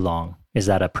that too long? is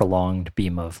that a prolonged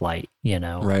beam of light,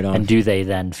 Right on. And do they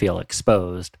then feel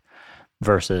exposed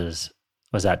versus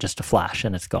was that just a flash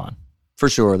and it's gone? For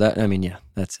sure.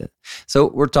 That's it. So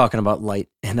we're talking about light,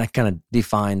 and that kind of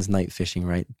defines night fishing,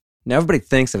 right? Now, everybody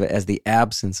thinks of it as the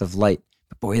absence of light,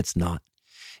 but boy, it's not.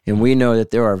 And we know that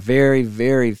there are very,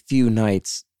 very few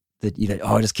nights that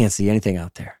I just can't see anything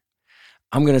out there.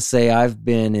 I'm going to say I've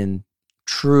been in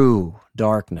true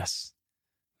darkness,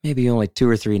 maybe only 2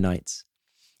 or 3 nights.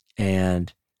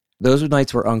 And those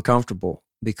nights were uncomfortable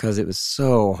because it was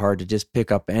so hard to just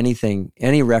pick up anything,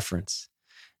 any reference.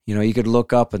 You could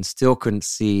look up and still couldn't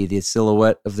see the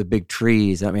silhouette of the big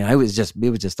trees. I mean, it was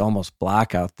just almost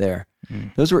black out there.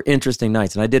 Those were interesting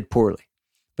nights, and I did poorly.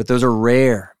 But those are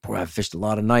rare. Boy, I've fished a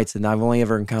lot of nights, and I've only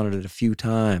ever encountered it a few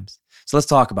times. So let's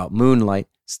talk about moonlight,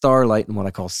 starlight, and what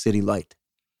I call city light.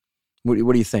 What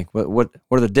do you think? What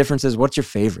are the differences? What's your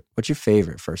favorite? What's your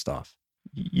favorite, first off?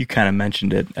 You kind of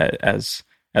mentioned it as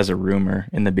a rumor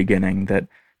in the beginning that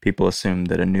people assume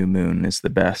that a new moon is the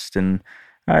best, and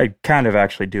I kind of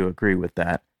actually do agree with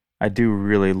that. I do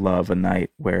really love a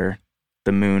night where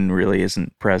the moon really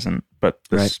isn't present, but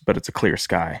it's a clear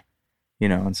sky,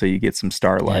 and so you get some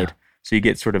starlight. Yeah. So you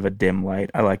get sort of a dim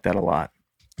light. I like that a lot.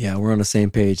 Yeah, we're on the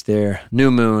same page there. New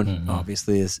moon,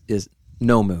 obviously, is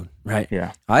no moon, right?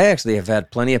 Yeah. I actually have had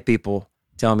plenty of people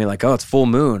tell me like, oh, it's full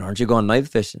moon. Aren't you going night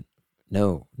fishing?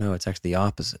 No, it's actually the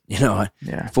opposite.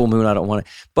 Full moon, I don't want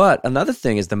it. But another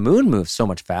thing is the moon moves so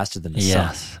much faster than the sun.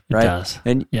 Yes, right? It does.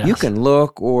 And you can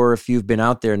look, or if you've been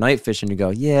out there night fishing, you go,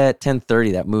 yeah, at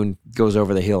 10:30, that moon goes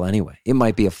over the hill anyway. It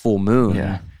might be a full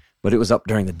moon, but it was up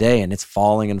during the day, and it's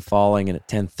falling, and at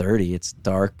 10:30, it's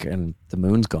dark, and the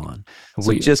moon's gone.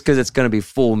 So just because it's going to be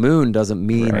full moon doesn't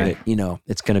mean that,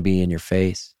 it's going to be in your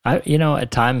face.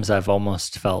 At times I've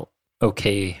almost felt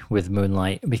okay with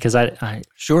moonlight because I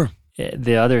Sure.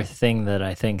 The other thing that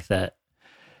I think that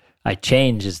I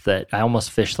change is that I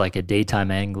almost fish like a daytime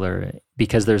angler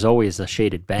because there's always a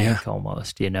shaded bank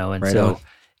almost, and right so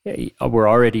we're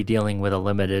already dealing with a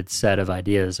limited set of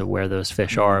ideas of where those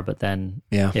fish are. But then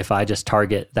if I just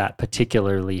target that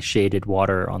particularly shaded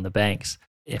water on the banks,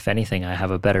 if anything, I have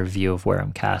a better view of where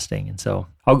I'm casting. And so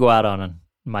I'll go out on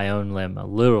my own limb a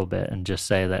little bit and just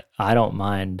say that I don't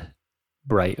mind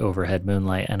bright overhead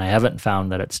moonlight, and I haven't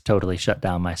found that it's totally shut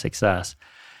down my success.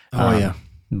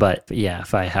 But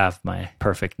if I have my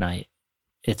perfect night,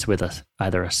 it's with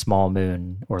either a small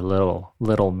moon or little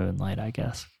moonlight, I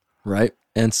guess. Right.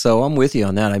 And so I'm with you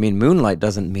on that. I mean, moonlight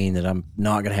doesn't mean that I'm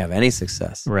not going to have any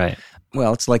success. Right.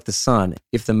 Well, it's like the sun.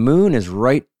 If the moon is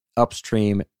right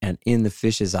upstream and in the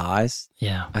fish's eyes,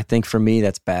 I think for me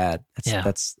that's bad.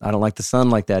 That's I don't like the sun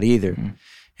like that either.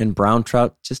 And brown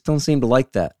trout just don't seem to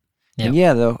like that. Yep.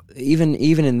 And though, even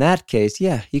in that case,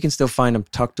 you can still find them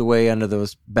tucked away under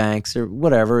those banks or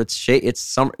whatever. It's shade. It's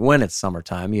summer when it's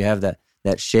summertime. You have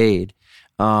that shade.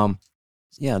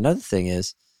 Another thing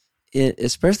is,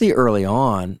 especially early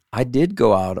on, I did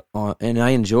go out and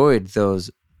I enjoyed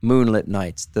those moonlit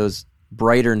nights, those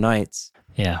brighter nights.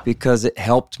 Yeah, because it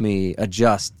helped me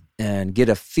adjust and get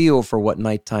a feel for what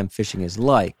nighttime fishing is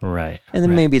like. Right. And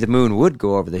then maybe the moon would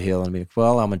go over the hill and be like,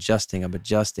 well, I'm adjusting.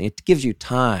 It gives you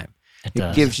time.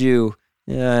 It gives you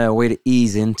a way to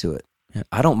ease into it.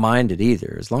 I don't mind it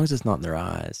either, as long as it's not in their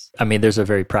eyes. I mean, there's a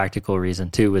very practical reason,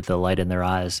 too, with the light in their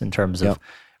eyes in terms of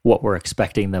what we're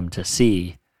expecting them to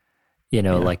see.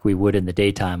 Like we would in the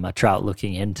daytime, a trout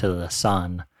looking into the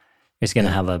sun is going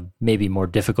to have a maybe more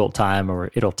difficult time,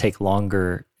 or it'll take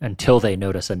longer until they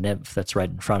notice a nymph that's right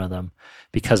in front of them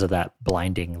because of that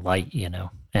blinding light,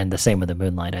 And the same with the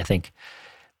moonlight. I think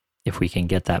if we can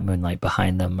get that moonlight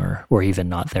behind them or even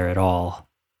not there at all,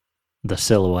 the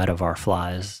silhouette of our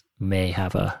flies may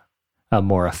have a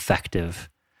more effective,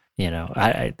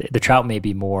 the trout may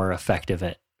be more effective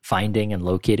at finding and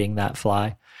locating that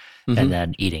fly and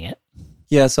then eating it.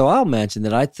 Yeah, so I'll mention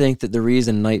that I think that the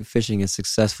reason night fishing is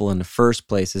successful in the first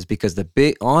place is because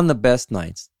on the best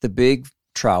nights, the big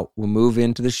trout will move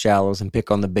into the shallows and pick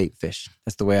on the bait fish.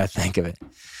 That's the way I think of it.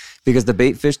 Because the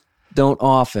bait fish don't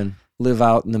often live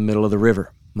out in the middle of the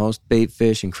river. Most bait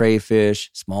fish and crayfish,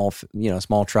 small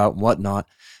trout and whatnot,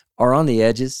 are on the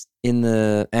edges in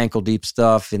the ankle deep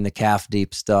stuff, in the calf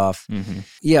deep stuff. Mm-hmm.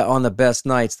 Yeah, on the best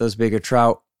nights, those bigger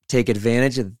trout take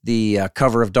advantage of the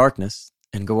cover of darkness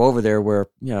and go over there where,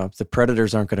 the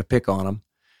predators aren't going to pick on them.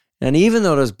 And even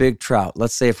though those big trout,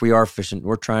 let's say if we are fishing,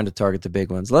 we're trying to target the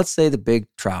big ones. Let's say the big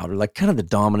trout are like kind of the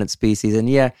dominant species. And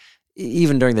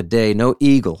even during the day, no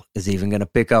eagle is even going to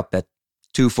pick up that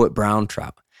 2-foot brown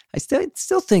trout. I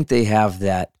still think they have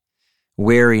that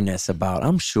wariness about,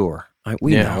 I'm sure,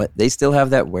 We know it. They still have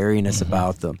that wariness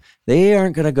about them. They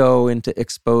aren't going to go into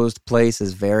exposed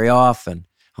places very often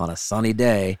on a sunny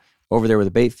day over there where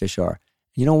the bait fish are.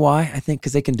 You know why? I think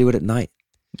because they can do it at night.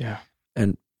 Yeah.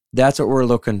 And that's what we're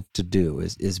looking to do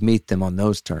is meet them on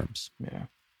those terms. Yeah.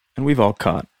 And we've all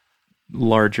caught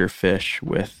larger fish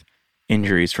with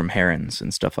injuries from herons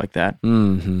and stuff like that.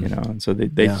 Mm-hmm. You know, and so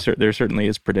there certainly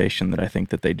is predation that I think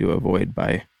that they do avoid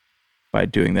by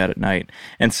doing that at night.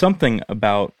 And something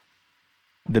about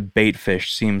the bait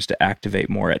fish seems to activate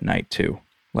more at night too.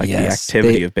 Like the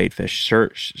activity of bait fish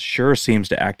sure seems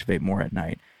to activate more at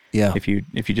night. Yeah. If you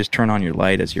just turn on your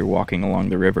light as you're walking along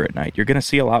the river at night, you're going to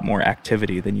see a lot more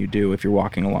activity than you do if you're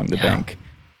walking along the bank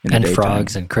in the daytime.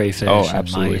 Frogs and crayfish. Oh, and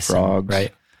absolutely, mice frogs.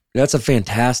 right. That's a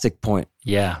fantastic point.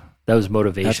 Yeah. Those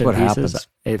motivation That's what pieces. happens.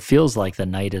 It feels like the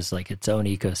night is like its own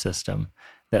ecosystem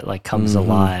that like comes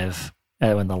alive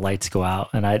when the lights go out.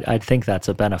 And I think that's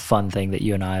been a fun thing that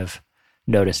you and I have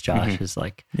noticed, Josh, is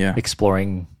like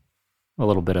exploring a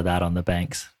little bit of that on the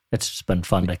banks. It's just been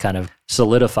fun to kind of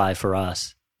solidify for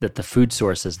us that the food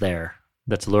source is there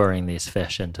that's luring these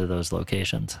fish into those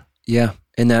locations. Yeah.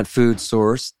 And that food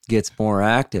source gets more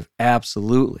active.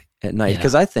 Absolutely. At night.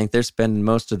 Because I think they're spending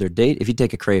most of their day, if you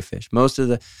take a crayfish, most of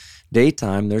the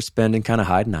daytime they're spending kind of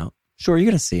hiding out. Sure, you're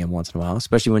going to see them once in a while,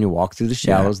 especially when you walk through the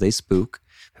shallows, they spook.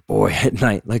 Boy, at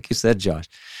night, like you said, Josh,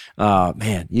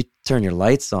 man, you turn your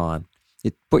lights on,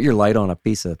 you put your light on a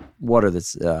piece of water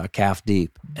that's calf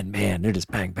deep, and man, they're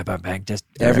just bang, bang, bang, bang, just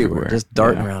everywhere, just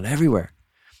darting around everywhere,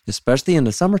 especially in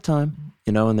the summertime,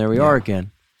 you know, and there we are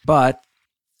again. But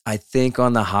I think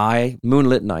on the high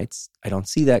moonlit nights, I don't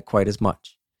see that quite as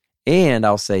much. And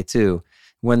I'll say too,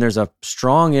 when there's a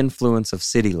strong influence of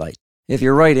city light, if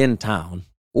you're right in town,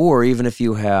 or even if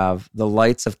you have the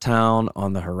lights of town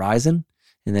on the horizon,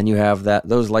 and then you have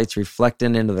those lights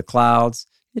reflecting into the clouds,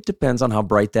 it depends on how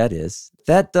bright that is.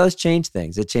 That does change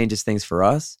things. It changes things for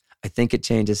us. I think it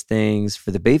changes things for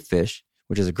the bait fish,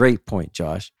 which is a great point,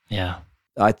 Josh. Yeah.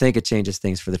 I think it changes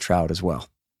things for the trout as well.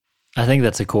 I think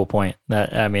that's a cool point.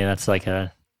 That's like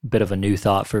a bit of a new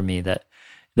thought for me, that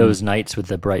those nights with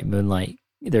the bright moonlight,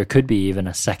 there could be even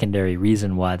a secondary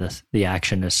reason why the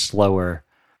action is slower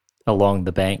along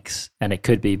the banks. And it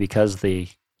could be because the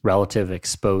relative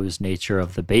exposed nature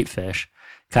of the bait fish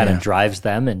kind of drives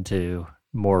them into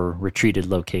more retreated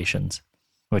locations,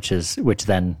 which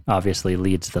then obviously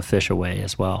leads the fish away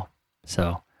as well.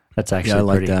 So that's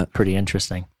actually pretty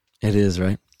interesting. It is,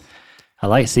 right?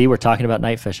 See, we're talking about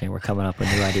night fishing. We're coming up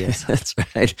with new ideas. That's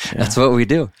right. Yeah. That's what we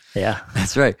do. Yeah.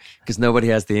 That's right. Because nobody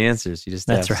has the answers. You just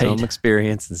have some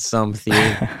experience and some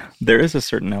theory. There is a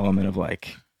certain element of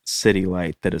like city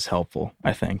light that is helpful,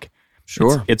 I think.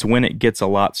 Sure. It's when it gets a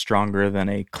lot stronger than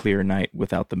a clear night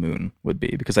without the moon would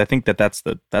be. Because I think that's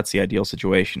the ideal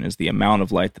situation, is the amount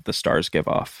of light that the stars give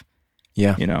off.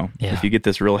 Yeah. You know, if you get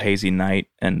this real hazy night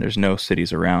and there's no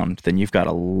cities around, then you've got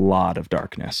a lot of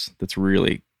darkness that's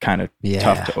really kind of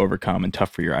tough to overcome and tough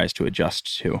for your eyes to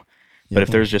adjust to. But if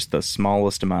there's just the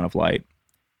smallest amount of light,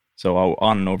 so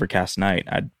on an overcast night,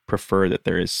 I'd prefer that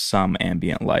there is some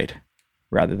ambient light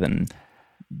rather than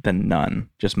none,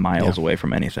 just miles away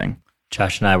from anything.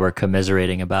 Josh and I were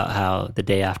commiserating about how the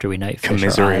day after we night fish,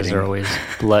 our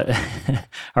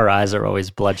eyes are always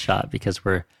bloodshot because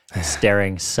we're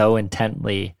staring so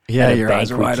intently at a bank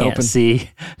we can't see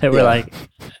that we're like.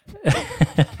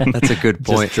 That's a good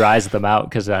point. Just dries them out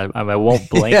because I won't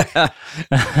blink.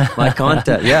 My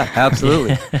contact,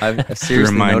 absolutely. I've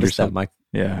seriously noticed that. My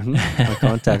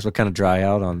contacts will kind of dry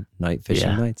out on night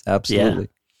fishing nights. Absolutely.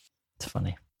 It's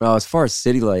funny. Well, as far as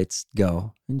city lights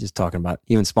go, I'm just talking about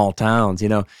even small towns. You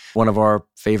know, one of our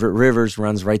favorite rivers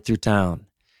runs right through town.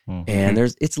 And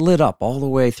it's lit up all the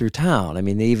way through town. I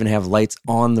mean, they even have lights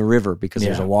on the river because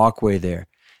there's a walkway there.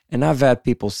 And I've had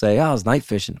people say, I was night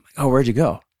fishing. I'm like, oh, where'd you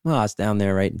go? Well, it's down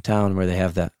there right in town where they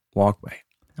have that walkway.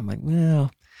 I'm like,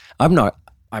 well, I'm not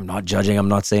judging. I'm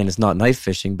not saying it's not night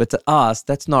fishing, but to us,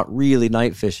 that's not really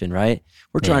night fishing, right?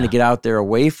 We're trying to get out there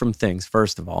away from things,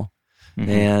 first of all.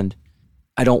 And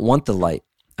I don't want the light.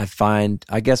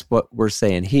 I guess what we're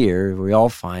saying here, we all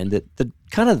find that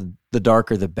the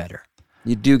darker, the better.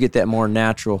 You do get that more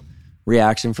natural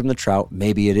reaction from the trout.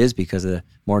 Maybe it is because of the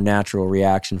more natural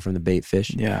reaction from the bait fish.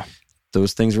 Yeah.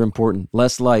 Those things are important.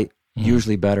 Less light,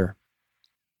 usually better.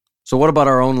 So what about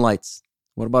our own lights?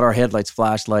 What about our headlights,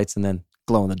 flashlights, and then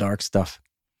glow-in-the-dark stuff?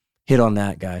 Hit on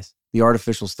that, guys. The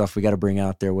artificial stuff we got to bring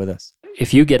out there with us.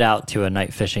 If you get out to a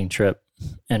night fishing trip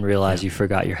and realize you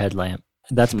forgot your headlamp,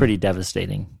 that's pretty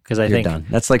devastating. Because I think done.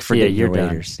 That's like forgetting your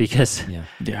waders. Because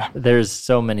there's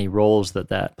so many roles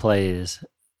that plays,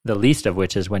 the least of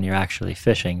which is when you're actually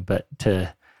fishing. But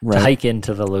to to hike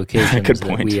into the locations that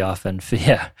point. we often,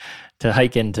 to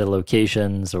hike into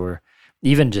locations or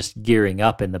even just gearing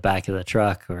up in the back of the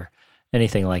truck or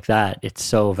anything like that, it's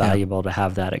so valuable to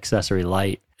have that accessory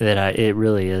light that it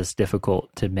really is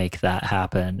difficult to make that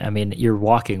happen. I mean, you're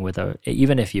walking with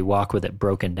even if you walk with it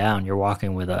broken down, you're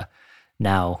walking with a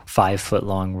now 5-foot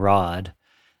long rod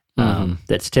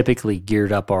that's typically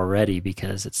geared up already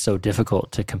because it's so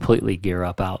difficult to completely gear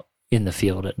up out in the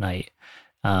field at night.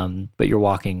 But you're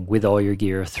walking with all your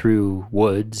gear through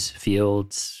woods,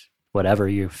 fields, whatever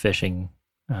you're fishing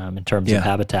in terms of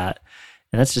habitat.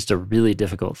 And that's just a really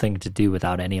difficult thing to do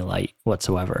without any light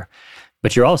whatsoever.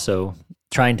 But you're also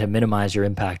trying to minimize your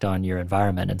impact on your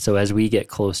environment. And so as we get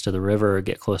close to the river or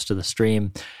get close to the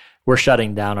stream, we're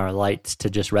shutting down our lights to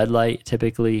just red light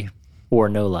typically or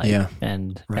no light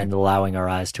and allowing our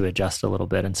eyes to adjust a little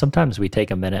bit. And sometimes we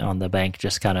take a minute on the bank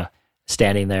just kind of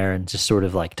standing there and just sort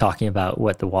of like talking about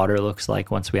what the water looks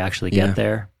like once we actually get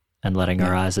there and letting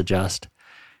our eyes adjust.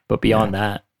 But beyond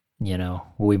that, you know,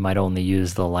 we might only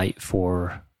use the light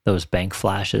for those bank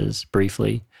flashes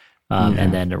briefly,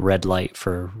 and then a red light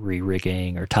for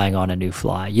re-rigging or tying on a new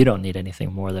fly. You don't need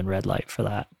anything more than red light for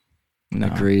that. No,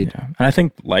 Agreed. Yeah. And I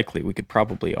think likely we could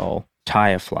probably all tie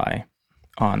a fly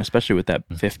on, especially with that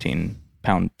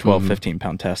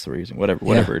 15-pound test that we're using,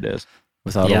 whatever it is.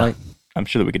 Without a light? I'm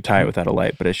sure that we could tie it without a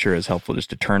light, but it sure is helpful just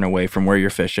to turn away from where you're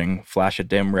fishing, flash a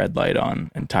dim red light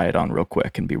on, and tie it on real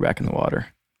quick and be back in the water.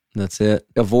 That's it.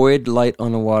 Avoid light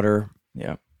on the water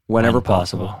whenever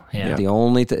possible. Yeah. The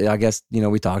only I guess, you know,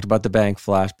 we talked about the bank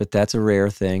flash, but that's a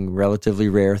relatively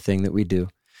rare thing that we do.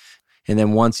 And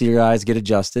then once your eyes get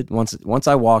adjusted, once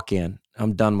I walk in,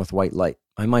 I'm done with white light.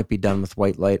 I might be done with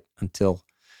white light until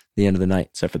the end of the night.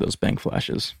 Except for those bank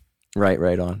flashes.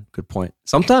 Right on. Good point.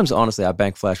 Sometimes, honestly, I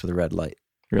bank flash with a red light.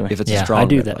 Really? If it's a strong I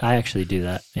do red that. light. I actually do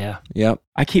that. Yeah. Yep.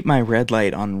 I keep my red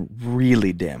light on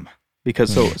really dim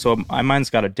because mine's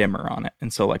got a dimmer on it.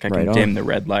 And so like I can dim the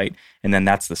red light and then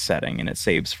that's the setting and it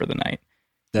saves for the night.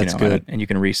 That's good. And you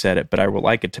can reset it, but I would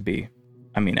like it to be,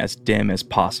 as dim as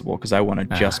possible because I want to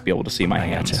just be able to see my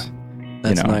hands,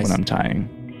 That's nice. when I'm tying.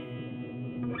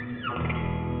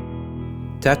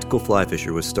 Tactical Fly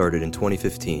Fisher was started in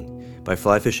 2015 by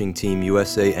Fly Fishing Team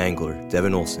USA angler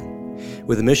Devin Olson,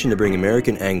 with a mission to bring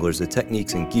American anglers the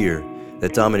techniques and gear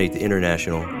that dominate the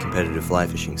international competitive fly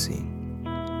fishing scene.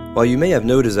 While you may have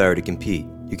no desire to compete,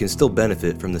 you can still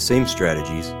benefit from the same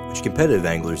strategies which competitive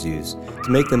anglers use to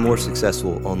make them more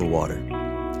successful on the water.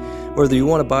 Whether you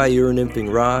want to buy a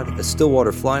Euro-nymphing rod, a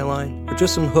Stillwater fly line, or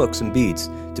just some hooks and beads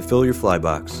to fill your fly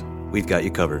box, we've got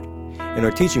you covered. And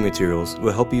our teaching materials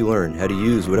will help you learn how to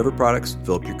use whatever products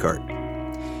fill up your cart.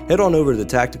 Head on over to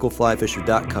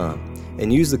thetacticalflyfisher.com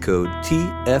and use the code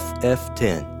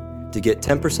TFF10 to get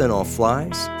 10% off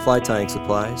flies, fly tying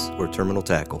supplies, or terminal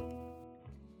tackle.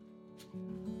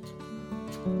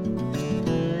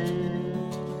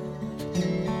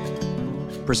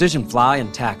 Precision Fly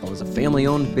and Tackle is a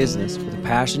family-owned business with a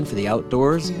passion for the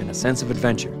outdoors and a sense of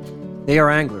adventure. They are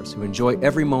anglers who enjoy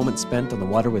every moment spent on the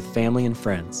water with family and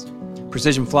friends.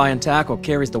 Precision Fly and Tackle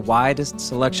carries the widest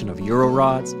selection of Euro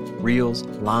rods, reels,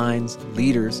 lines,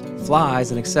 leaders,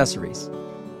 flies, and accessories.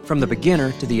 From the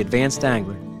beginner to the advanced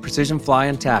angler, Precision Fly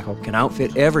and Tackle can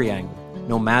outfit every angler,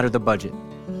 no matter the budget.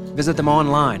 Visit them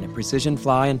online at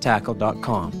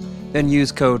precisionflyandtackle.com. Then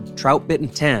use code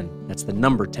TROUTBITTEN10, that's the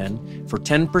number 10, for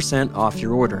 10% off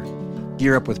your order.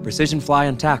 Gear up with Precision Fly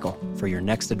and Tackle for your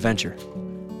next adventure.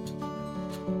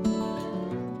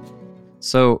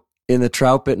 So, in the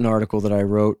Trout Bitten article that I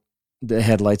wrote, the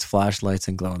headlights, flashlights,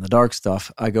 and glow-in-the-dark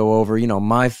stuff, I go over,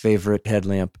 my favorite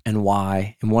headlamp and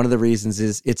why. And one of the reasons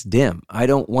is it's dim. I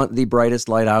don't want the brightest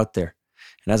light out there.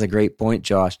 And that's a great point,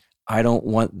 Josh. I don't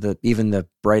want even the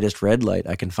brightest red light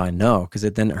I can find. No, because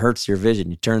it hurts your vision.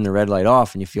 You turn the red light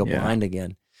off and you feel blind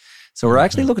again. So we're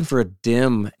actually looking for a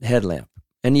dim headlamp.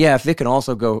 And if it can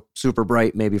also go super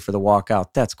bright, maybe for the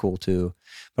walkout, that's cool too.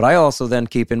 But I also then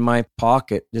keep in my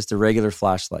pocket just a regular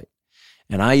flashlight.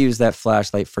 And I use that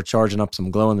flashlight for charging up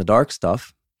some glow-in-the-dark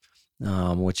stuff,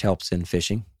 which helps in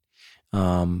fishing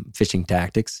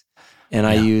tactics. And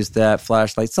I use that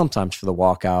flashlight sometimes for the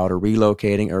walkout or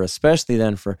relocating, or especially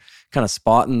then for kind of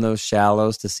spotting those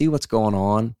shallows to see what's going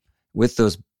on with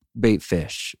those bait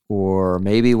fish. Or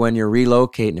maybe when you're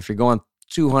relocating, if you're going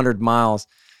 200 miles,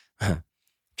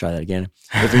 try that again.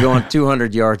 If you're going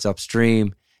 200 yards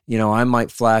upstream, I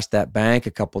might flash that bank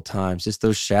a couple times, just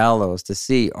those shallows to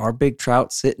see, are big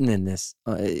trout sitting in this,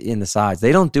 in the sides?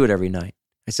 They don't do it every night.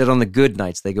 I said on the good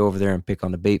nights, they go over there and pick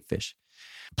on the bait fish.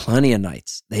 Plenty of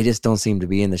nights, they just don't seem to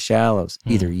be in the shallows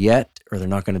either yet, or they're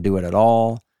not going to do it at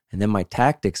all. And then my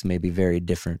tactics may be very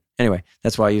different. Anyway,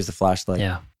 that's why I use the flashlight.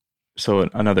 Yeah. So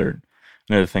another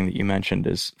thing that you mentioned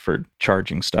is for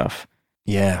charging stuff.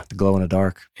 Yeah, the glow in the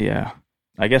dark. Yeah.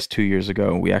 I guess 2 years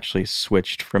ago, we actually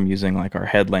switched from using like our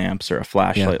headlamps or a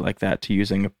flashlight like that to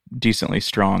using a decently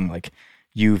strong like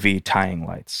UV tying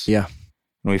lights. Yeah.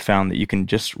 And we found that you can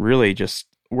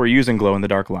we're using glow in the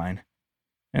dark line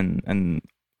and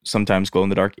sometimes glow in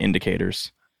the dark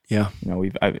indicators. Yeah.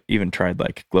 I've even tried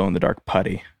like glow in the dark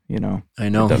putty, I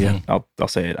know. Yeah. I'll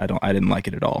say it. I didn't like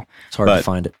it at all. It's hard to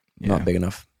find it. Yeah. Not big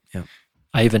enough. Yeah.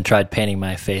 I even tried painting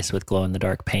my face with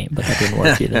glow-in-the-dark paint, but that didn't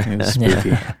work either. It was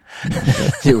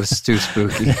spooky. It was too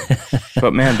spooky.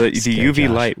 But man, the UV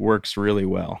light works really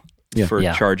well for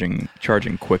charging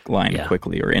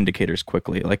quickly or indicators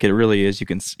quickly. Like it really is. You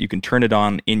can turn it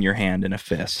on in your hand in a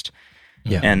fist.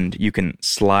 Yeah. And you can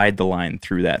slide the line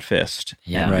through that fist.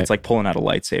 Yeah. And it's like pulling out a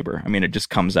lightsaber. I mean, it just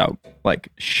comes out like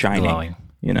shining. Glowing.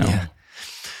 Yeah.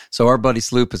 So our buddy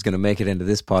Sloop is going to make it into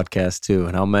this podcast too,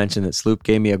 and I'll mention that Sloop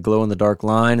gave me a glow-in-the-dark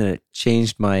line, and it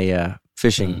changed my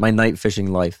my night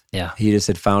fishing life. Yeah, he just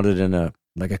had found it in a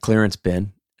clearance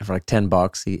bin for like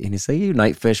 $10. He said, "You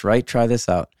night fish, right? Try this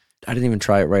out." I didn't even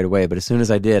try it right away, but as soon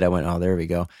as I did, I went, "Oh, there we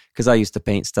go." Because I used to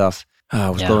paint stuff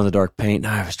with glow-in-the-dark paint,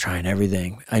 and I was trying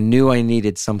everything. I knew I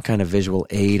needed some kind of visual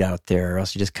aid out there, or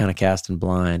else you just kind of casting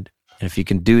blind. And if you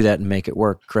can do that and make it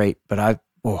work, great. But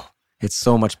it's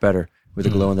so much better with a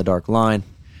glow-in-the-dark line.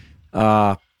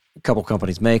 A couple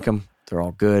companies make them. They're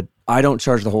all good. I don't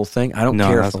charge the whole thing. I don't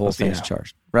care if the whole thing's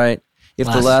charged, right? If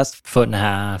the last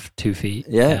 1.5 feet, 2 feet.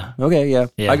 Yeah. Okay, yeah.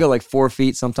 I go like 4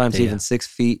 feet, sometimes even 6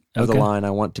 feet of the line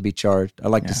I want to be charged. I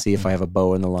like to see if I have a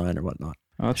bow in the line or whatnot.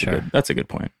 Oh, that's a good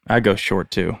point. I go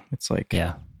short too. It's like,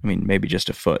 I mean, maybe just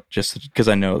a foot, just because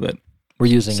I know that we're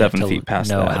using 7 feet past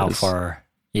know that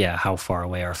how far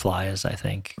away our fly is, I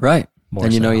think. Right.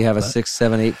 And you have a 6,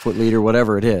 7, 8 foot leader,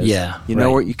 whatever it is. Yeah. You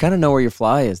know you kind of know where your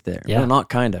fly is there. Yeah. Well, not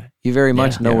kind of. You very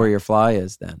much know where your fly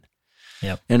is then.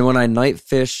 Yep. And when I night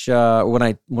fish, when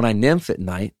I nymph at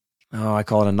night, I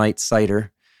call it a night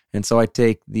sighter. And so I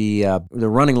take the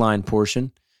running line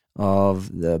portion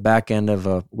of the back end of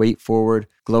a weight forward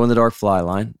glow in the dark fly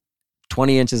line,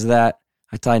 20 inches of that.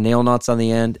 I tie nail knots on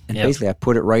the end, and basically I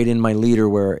put it right in my leader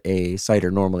where a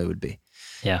sighter normally would be.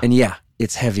 Yeah. And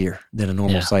it's heavier than a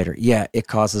normal sighter. Yeah, it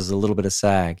causes a little bit of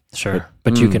sag. Sure.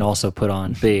 But you can also put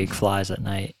on big flies at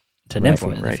night to nymph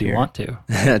with if you want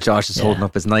to. Josh is holding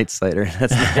up his night sighter.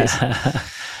 That's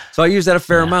nice. So I use that a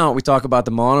fair amount. We talk about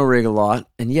the mono rig a lot.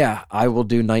 And I will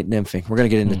do night nymphing. We're going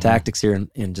to get into tactics here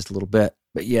in just a little bit.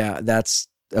 But that's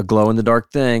a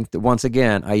glow-in-the-dark thing that, once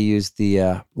again, I use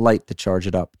the light to charge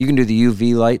it up. You can do the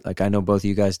UV light. Like I know both of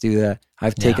you guys do that.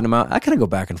 I've taken them out. I kind of go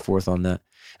back and forth on that.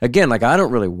 Again, like I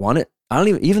don't really want it. I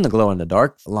don't even the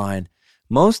glow-in-the-dark line,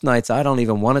 most nights I don't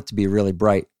even want it to be really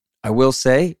bright. I will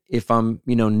say if I'm,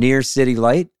 near city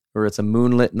light or it's a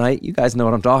moonlit night, you guys know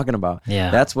what I'm talking about. Yeah.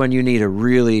 That's when you need a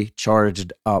really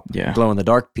charged up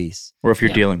glow-in-the-dark piece. Or if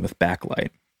you're dealing with backlight.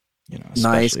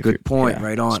 Nice, good point,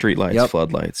 right on. Street lights,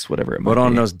 floodlights, whatever it might be. But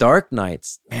on those dark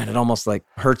nights, man, it almost like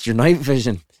hurts your night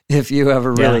vision if you have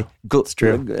a really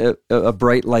a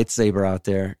bright lightsaber out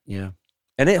there. Yeah.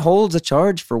 And it holds a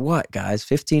charge for what, guys?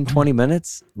 15, 20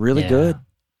 minutes? Really good?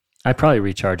 I probably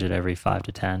recharge it every 5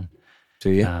 to 10. Do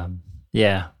you?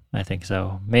 Yeah, I think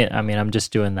so. I mean, I'm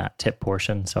just doing that tip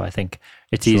portion, so I think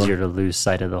it's easier to lose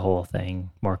sight of the whole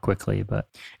thing more quickly. But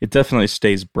it definitely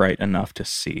stays bright enough to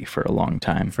see for a long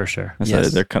time. For sure. So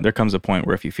there comes a point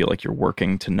where if you feel like you're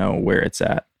working to know where it's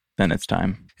at, then it's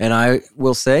time. And I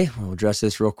will say, we'll address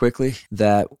this real quickly,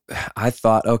 that I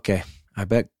thought, okay, I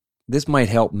bet this might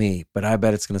help me, but I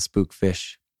bet it's going to spook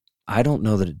fish. I don't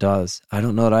know that it does. I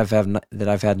don't know that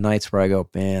I've had nights where I go,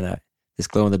 man, this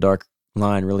glow-in-the-dark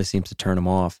line really seems to turn them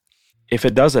off. If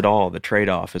it does at all, the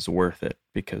trade-off is worth it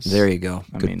because... There you go.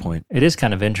 Good point. It is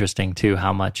kind of interesting, too,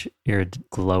 how much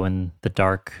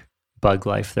glow-in-the-dark bug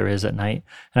life there is at night.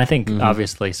 And I think,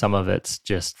 obviously, some of it's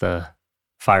just the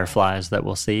fireflies that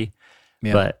we'll see.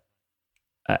 Yeah. But,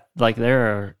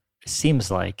 it seems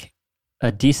like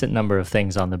a decent number of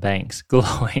things on the banks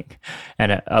glowing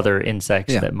and other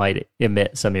insects that might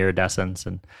emit some iridescence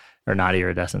or not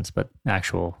iridescence, but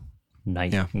actual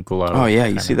night glow. Oh yeah,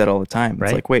 you see that all the time. Right?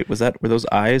 It's like, wait, were those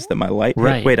eyes that my light hit?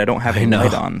 Right. Wait, I don't have any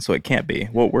light on, so it can't be.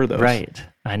 What were those? Right.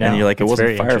 I know. And you're like, it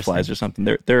wasn't fireflies or something.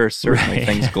 There are certainly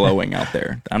things glowing out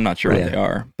there. I'm not sure what they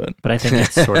are, but I think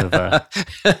it's sort of a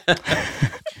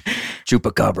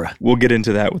chupacabra. We'll get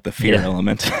into that with the fear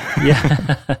element.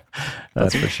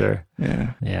 That's for sure.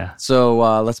 Yeah.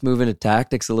 So let's move into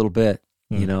tactics a little bit.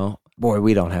 Boy,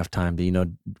 we don't have time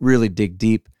to really dig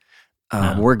deep.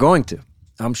 We're going to.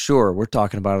 I'm sure we're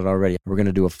talking about it already. We're going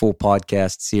to do a full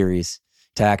podcast series,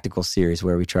 tactical series,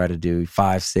 where we try to do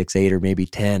 5, 6, 8, or maybe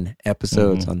 10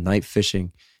 episodes on night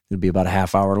fishing. It'll be about a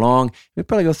half hour long. We'll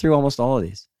probably go through almost all of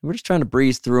these. We're just trying to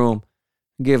breeze through them,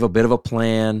 give a bit of a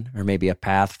plan or maybe a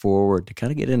path forward to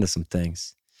kind of get into some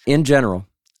things. In general,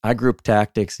 I group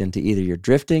tactics into either your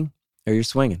drifting or your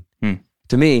swinging.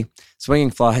 To me, swinging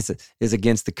flies is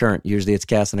against the current. Usually it's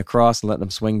casting across and letting them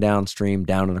swing downstream,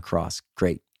 down and across.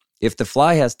 Great. If the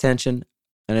fly has tension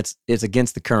and it's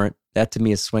against the current, that to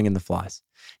me is swinging the flies.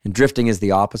 And drifting is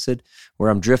the opposite, where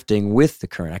I'm drifting with the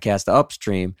current. I cast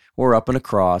upstream or up and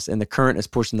across, and the current is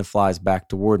pushing the flies back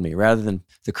toward me. Rather than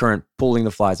the current pulling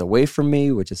the flies away from me,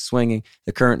 which is swinging,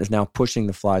 the current is now pushing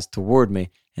the flies toward me,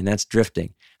 and that's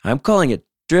drifting. I'm calling it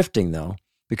drifting, though,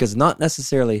 because it's not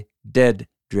necessarily dead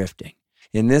drifting.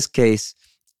 In this case,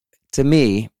 to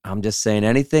me, I'm just saying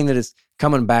anything that is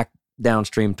coming back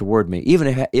downstream toward me,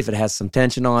 even if it has some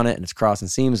tension on it and it's crossing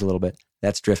seams a little bit,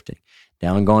 that's drifting.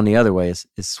 Down and going the other way is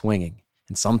swinging.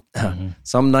 And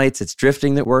some nights it's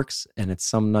drifting that works, and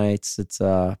some nights it's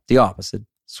the opposite,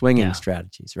 swinging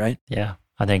strategies, right? Yeah.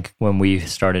 I think when we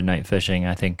started night fishing,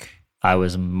 I think I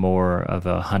was more of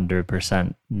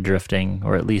 100% drifting,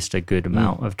 or at least a good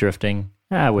amount of drifting.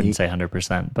 I wouldn't say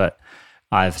 100%, but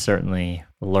I've certainly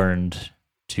learned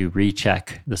to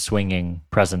recheck the swinging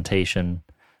presentation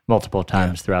multiple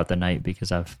times throughout the night,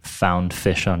 because I've found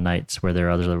fish on nights where there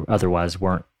otherwise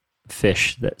weren't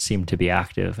fish that seemed to be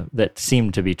active, that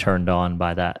seemed to be turned on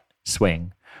by that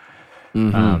swing,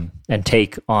 and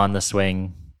take on the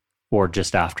swing or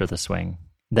just after the swing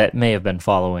that may have been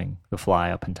following the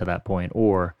fly up until that point,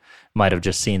 or might have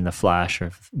just seen the flash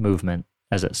of movement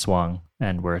as it swung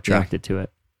and were attracted to it.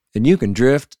 And you can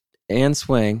drift and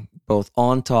swing both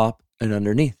on top and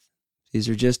underneath. These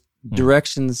are just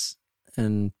directions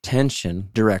and tension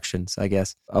directions, I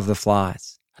guess, of the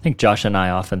flies. I think Josh and I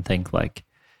often think, like,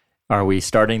 are we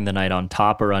starting the night on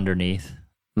top or underneath?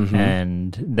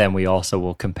 And then we also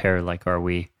will compare, like,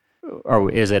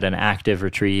 is it an active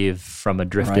retrieve from a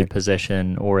drifted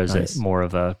position, or is it more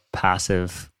of a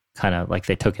passive kind of like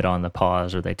they took it on the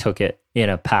pause, or they took it in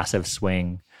a passive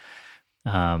swing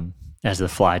as the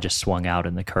fly just swung out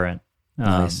in the current?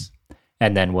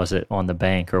 And then was it on the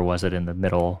bank, or was it in the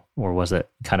middle, or was it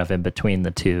kind of in between the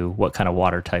two? What kind of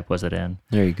water type was it in?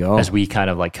 There you go. As we kind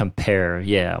of like compare,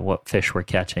 what fish we're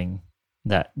catching,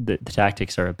 that the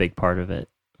tactics are a big part of it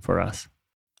for us.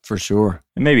 For sure.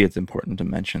 And maybe it's important to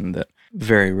mention that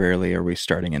very rarely are we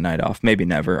starting a night off, maybe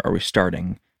never, are we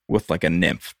starting with like a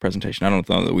nymph presentation. I don't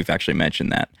know that we've actually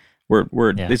mentioned that.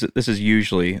 This is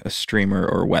usually a streamer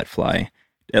or wet fly,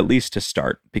 at least to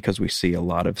start, because we see a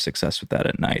lot of success with that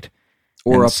at night.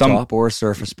 Or up top, or a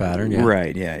surface pattern. Yeah.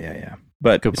 Right, yeah.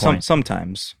 But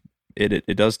sometimes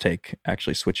it does take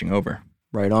actually switching over.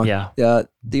 Right on. Yeah.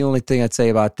 The only thing I'd say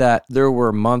about that, there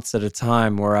were months at a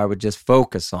time where I would just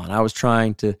focus on. I was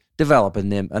trying to develop a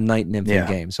night nymphing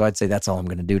game. So I'd say that's all I'm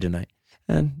going to do tonight.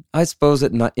 And I suppose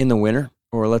that in the winter,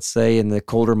 or let's say in the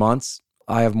colder months,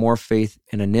 I have more faith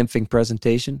in a nymphing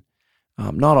presentation.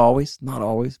 Not always,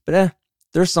 but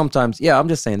there's sometimes, I'm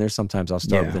just saying there's sometimes I'll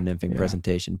start with a nymphing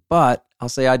presentation, but I'll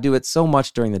say I do it so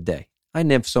much during the day. I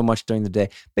nymph so much during the day.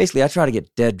 Basically, I try to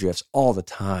get dead drifts all the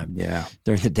time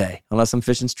during the day, unless I'm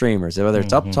fishing streamers, whether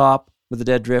it's up top with a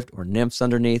dead drift or nymphs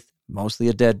underneath, mostly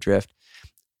a dead drift.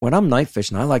 When I'm night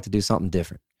fishing, I like to do something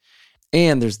different.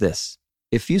 And there's this.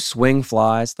 If you swing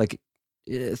flies, like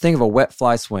think of a wet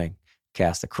fly swing,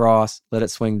 cast across, let it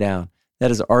swing down.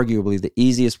 That is arguably the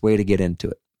easiest way to get into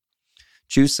it.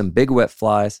 Choose some big wet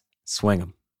flies, swing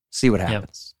them, see what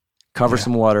happens. Cover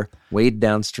some water, wade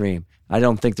downstream. I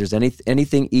don't think there's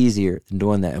anything easier than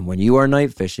doing that. And when you are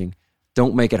night fishing,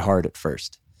 don't make it hard at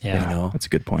first. Yeah, that's a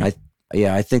good point.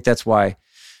 I think that's why,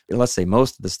 let's say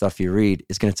most of the stuff you read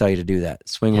is going to tell you to do that.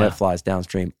 Swing wet flies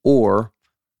downstream, or,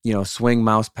 swing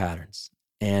mouse patterns.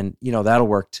 And, that'll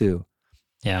work too.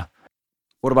 Yeah.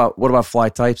 What about fly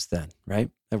types then, right?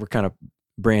 And we're kind of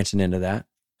branching into that.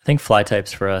 I think fly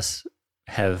types for us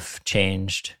have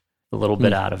changed a little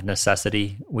bit out of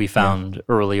necessity. We found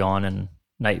early on in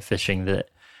night fishing that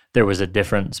there was a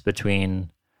difference between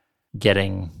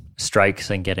getting strikes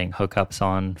and getting hookups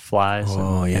on flies.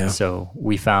 And so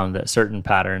we found that certain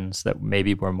patterns that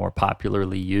maybe were more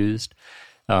popularly used,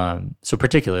 so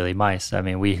particularly mice. I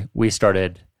mean, we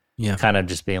started kind of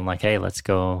just being like, hey, let's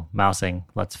go mousing.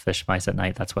 Let's fish mice at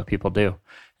night. That's what people do.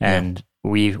 And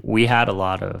we had a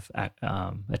lot of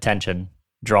attention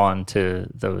drawn to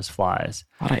those flies.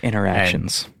 A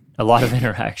lot of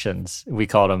interactions. We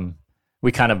called them,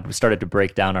 we kind of started to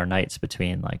break down our nights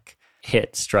between like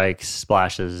hit, strikes,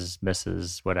 splashes,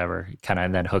 misses, whatever, kind of,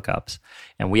 and then hookups.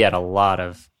 And we had a lot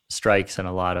of strikes and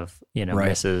a lot of,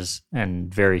 misses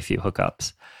and very few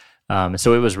hookups.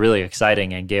 So it was really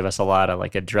exciting and gave us a lot of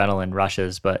like adrenaline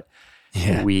rushes, but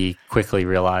we quickly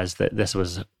realized that this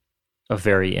was a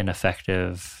very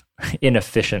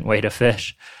inefficient way to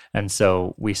fish. And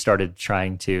so we started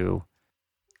trying to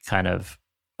kind of,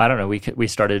 we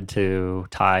started to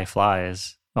tie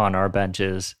flies on our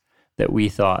benches that we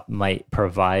thought might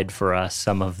provide for us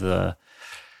some of the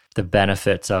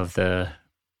benefits of the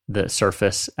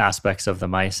surface aspects of the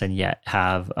mice, and yet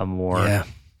have a more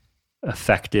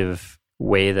effective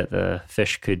way that the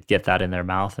fish could get that in their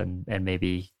mouth, and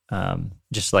maybe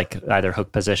just like either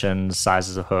hook positions,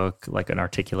 sizes of hook, like an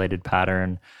articulated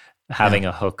pattern, having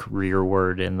a hook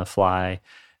rearward in the fly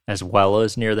as well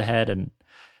as near the head. And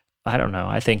I don't know,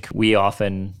 I think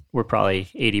we're probably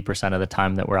 80% of the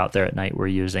time that we're out there at night, we're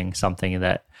using something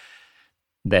that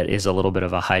is a little bit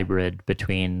of a hybrid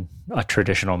between a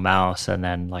traditional mouse and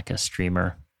then like a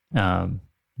streamer,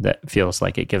 that feels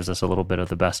like it gives us a little bit of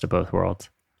the best of both worlds.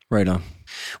 Right on.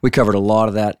 We covered a lot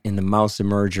of that in the mouse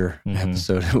emerger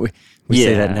episode. We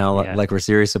say that now like we're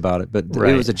serious about it, but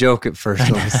it was a joke at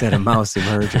first when we said a mouse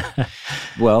emerger.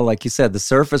 Well, like you said, the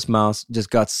surface mouse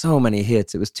just got so many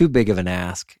hits. It was too big of an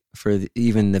ask for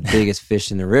even the biggest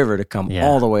fish in the river to come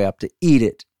all the way up to eat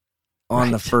it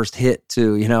on the first hit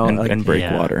too, and break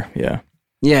water.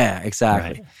 Yeah,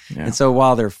 exactly. Right. Yeah. And so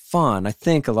while they're fun, I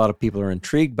think a lot of people are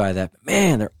intrigued by that. But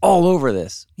man, they're all over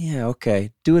this. Yeah, okay.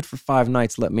 Do it for 5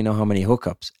 nights. Let me know how many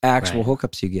actual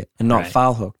hookups you get, and not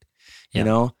foul hooked,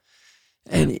 And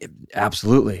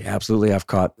absolutely. I've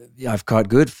caught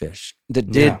good fish that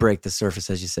did break the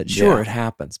surface, as you said. Sure, it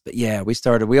happens. But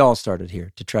we all started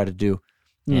here to try to do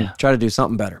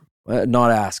something better.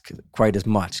 Not ask quite as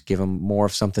much. Give them more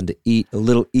of something to eat, a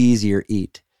little easier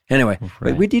eat. Anyway,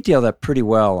 but we detail that pretty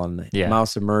well on the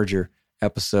Mouse Emerger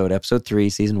episode 3,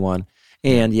 season 1.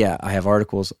 And I have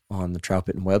articles on the Trout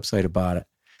Bitten website about it.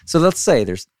 So let's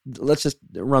just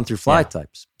run through fly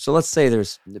types. So let's say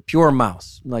there's the pure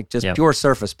mouse, like just pure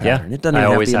surface pattern. It doesn't even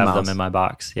I always have them in my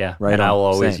box. Yeah. Right. And I will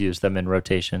always use them in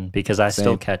rotation because I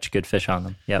still catch good fish on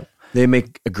them. Yep. They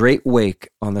make a great wake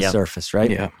on the surface,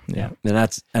 right? Yeah. And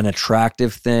that's an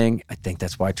attractive thing. I think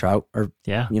that's why trout are,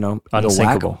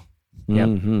 unsinkable. Yep.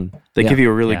 Mm-hmm. They give you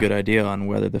a really good idea on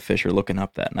whether the fish are looking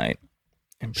up that night.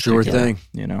 Sure thing.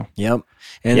 Yep.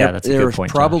 And that's a good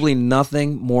point, probably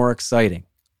nothing more exciting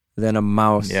than a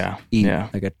mouse eat,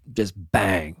 like a just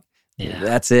bang. Yeah.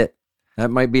 That's it. That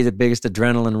might be the biggest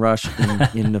adrenaline rush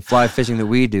in the fly fishing that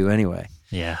we do anyway.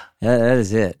 Yeah. That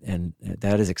is it. And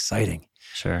that is exciting.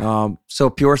 Sure. So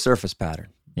pure surface pattern.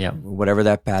 Yeah. Whatever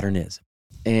that pattern is.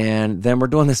 And then we're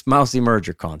doing this mouse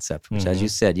emerger concept, which, as you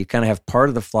said, you kind of have part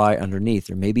of the fly underneath,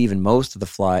 or maybe even most of the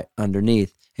fly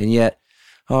underneath. And yet,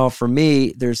 for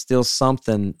me, there's still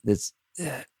something that's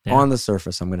on the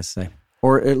surface, I'm going to say,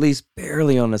 or at least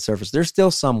barely on the surface. There's still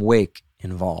some wake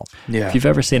involved. Yeah. If you've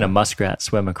ever seen a muskrat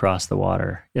swim across the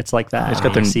water, it's like that. It's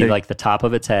got you see like the top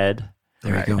of its head.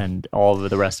 There you go. And all of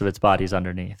the rest of its body's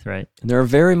underneath, right? And there are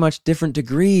very much different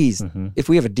degrees. Mm-hmm. If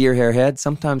we have a deer hair head,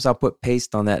 sometimes I'll put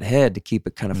paste on that head to keep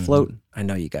it kind of floating. I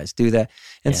know you guys do that.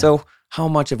 And so how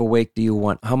much of a wake do you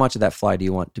want? How much of that fly do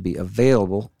you want to be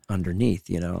available underneath,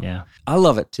 Yeah. I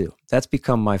love it too. That's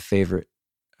become my favorite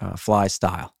fly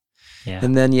style. Yeah.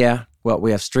 And then,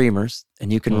 we have streamers,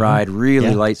 and you can ride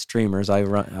really light streamers.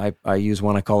 I use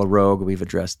one I call a Rogue. We've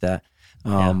addressed that.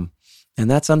 And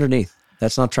that's underneath.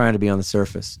 That's not trying to be on the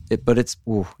surface. But it's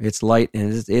light,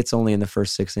 and it's only in the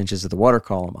first 6 inches of the water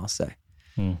column, I'll say.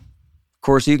 Of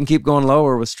course, you can keep going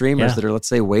lower with streamers that are, let's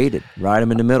say, weighted. Ride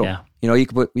them in the middle. Yeah.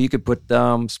 You could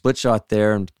put split shot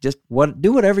there and just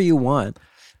do whatever you want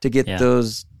to get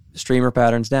those streamer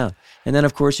patterns down. And then,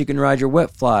 of course, you can ride your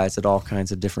wet flies at all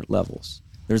kinds of different levels.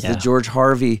 There's the George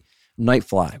Harvey night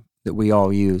fly that we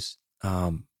all use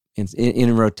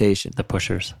in rotation. The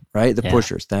pushers. Right? The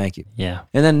pushers, thank you. Yeah.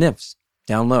 And then nymphs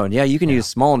down low. And you can use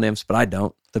small nymphs, but I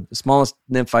don't. The smallest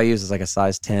nymph I use is like a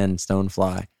size 10 stone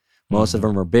fly. Most of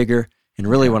them are bigger. And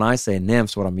really, when I say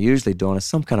nymphs, what I'm usually doing is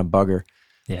some kind of bugger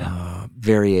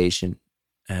variation.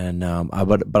 And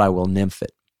but I will nymph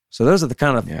it. So those are the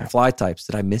kind of fly types.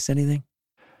 Did I miss anything?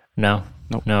 No,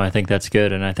 I think that's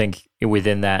good. And I think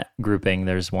within that grouping,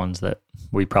 there's ones that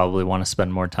we probably want to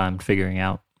spend more time figuring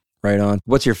out. Right on.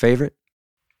 What's your favorite?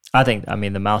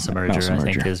 The mouse emerger, I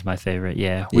think, is my favorite.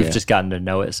 Yeah. We've just gotten to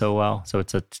know it so well. So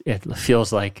it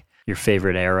feels like your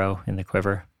favorite arrow in the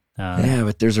quiver.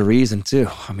 But there's a reason too.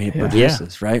 I mean, it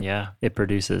produces, right? Yeah, it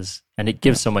produces. And it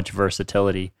gives so much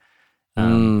versatility.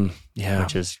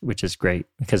 which is great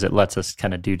because it lets us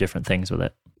kind of do different things with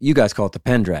it. You guys call it the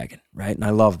Pendragon, right? And I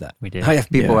love that. We do. I have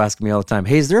people asking me all the time,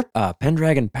 hey, is there a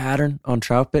Pendragon pattern on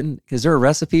trout bitten? Is there a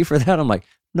recipe for that? I'm like,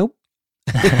 nope.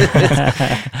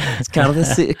 it's kind of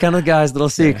the guy's little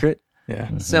secret.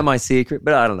 Yeah. Semi-secret,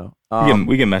 but I don't know.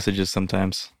 We get messages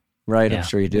sometimes. Right, I'm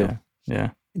sure you do. Yeah.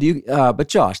 Do you? But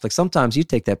Josh, like sometimes you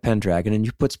take that Pendragon and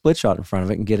you put split shot in front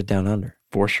of it and get it down under.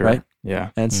 For sure. Right? Yeah.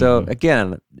 And so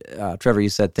again, Trevor, you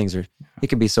said it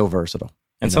can be so versatile.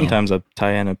 And sometimes I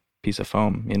tie in a piece of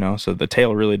foam, so the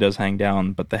tail really does hang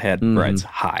down, but the head rides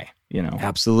high,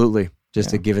 Absolutely. Just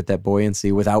to give it that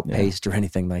buoyancy without paste or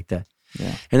anything like that.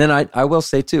 Yeah. And then I will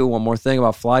say too, one more thing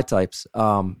about fly types.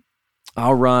 I'll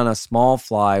run a small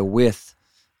fly with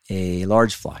a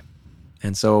large fly.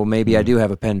 And so maybe I do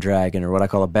have a Pendragon or what I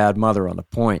call a bad mother on the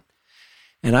point.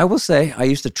 And I will say I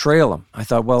used to trail them. I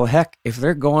thought, well, heck, if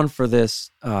they're going for this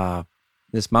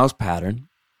mouse pattern,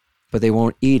 but they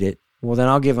won't eat it, well, then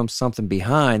I'll give them something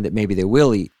behind that maybe they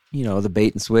will eat. The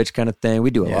bait and switch kind of thing.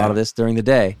 We do a lot of this during the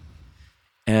day.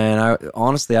 And I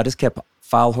just kept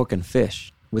foul hooking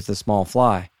fish with a small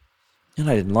fly. And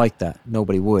I didn't like that.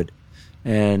 Nobody would.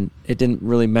 And it didn't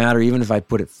really matter. Even if I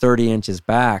put it 30 inches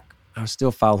back, I was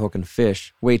still foul hooking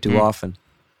fish way too often.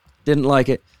 Didn't like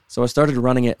it. So I started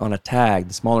running it on a tag,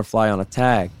 the smaller fly on a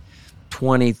tag,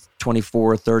 20,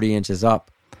 24, 30 inches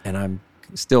up. And I'm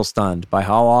still stunned by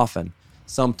how often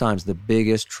sometimes the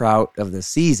biggest trout of the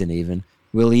season even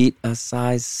will eat a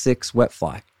size 6 wet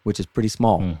fly, which is pretty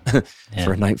small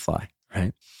for a night fly,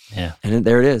 right? Yeah. And then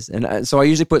there it is. And so I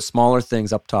usually put smaller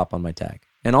things up top on my tag.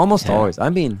 And almost always,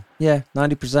 90%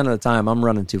 of the time, I'm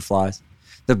running 2 flies.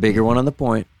 The bigger one on the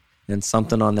point and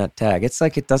something on that tag. It's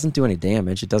like it doesn't do any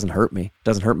damage. It doesn't hurt me. It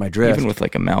doesn't hurt my drift. Even with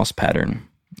like a mouse pattern,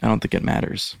 I don't think it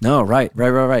matters. No, right.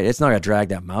 It's not going to drag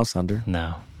that mouse under.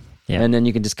 No. Yeah. And then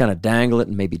you can just kind of dangle it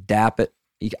and maybe dap it.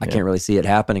 I can't really see it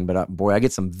happening, but I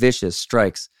get some vicious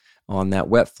strikes on that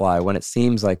wet fly when it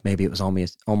seems like maybe it was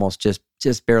almost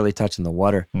just barely touching the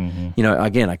water. Mm-hmm.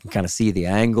 Again, I can kind of see the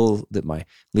angle that my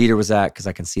leader was at because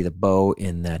I can see the bow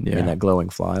in that glowing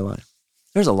fly line.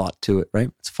 There's a lot to it,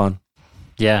 right? It's fun.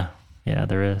 Yeah,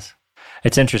 there is.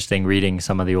 It's interesting reading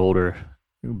some of the older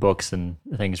books and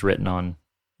things written on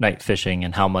night fishing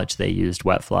and how much they used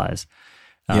wet flies.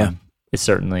 It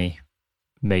certainly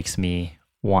makes me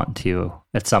want to,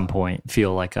 at some point,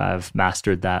 feel like I've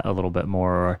mastered that a little bit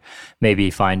more, or maybe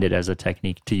find it as a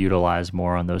technique to utilize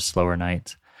more on those slower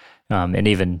nights. And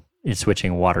even in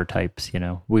switching water types,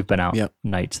 we've been out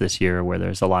nights this year where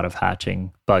there's a lot of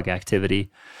hatching bug activity.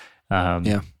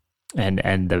 And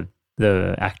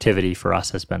the activity for us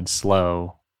has been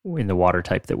slow in the water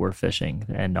type that we're fishing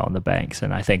and on the banks.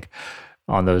 And I think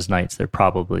on those nights, they're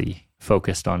probably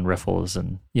focused on riffles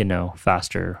and,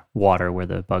 faster water where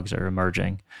the bugs are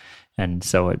emerging. And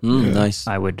so nice.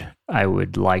 I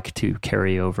would like to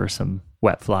carry over some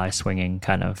wet fly swinging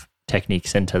kind of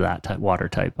techniques into that water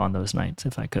type on those nights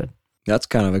if I could. That's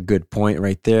kind of a good point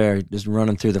right there, just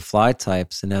running through the fly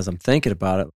types. And as I'm thinking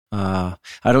about it, I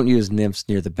don't use nymphs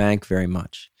near the bank very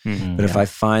much. Mm-hmm, but if I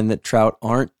find that trout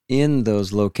aren't in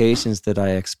those locations that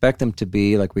I expect them to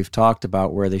be, like we've talked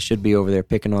about, where they should be over there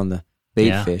picking on the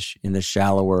bait fish in the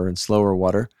shallower and slower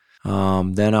water,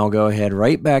 then I'll go ahead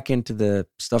right back into the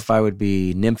stuff I would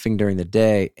be nymphing during the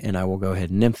day, and I will go ahead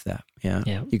and nymph that. Yeah.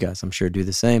 You guys, I'm sure, do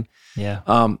the same. Yeah.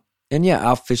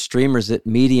 I'll fish streamers at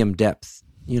medium depth,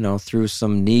 through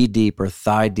some knee deep or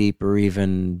thigh deep or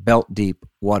even belt deep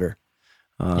water,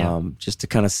 just to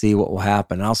kind of see what will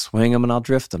happen. I'll swing them and I'll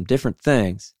drift them, different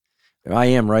things. I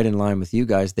am right in line with you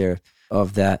guys there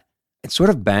of that. It's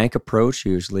sort of bank approach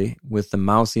usually, with the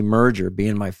mouse emerger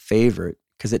being my favorite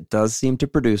because it does seem to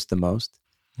produce the most.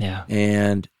 Yeah.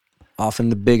 And often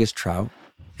the biggest trout.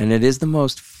 And it is the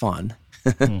most fun.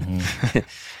 Mm-hmm.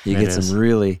 You get some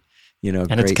really, and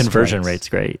great its conversion strikes. rate's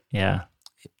great. Yeah.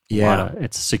 Yeah.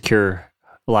 It's secure,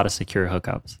 a lot of secure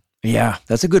hookups. Yeah,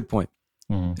 that's a good point.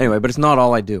 Mm-hmm. Anyway, but it's not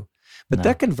all I do. But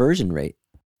that conversion rate,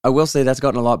 I will say that's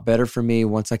gotten a lot better for me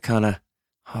once I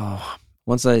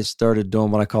started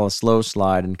doing what I call a slow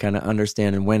slide and kind of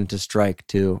understanding when to strike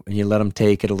too. And you let them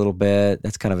take it a little bit.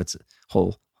 That's kind of its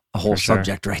whole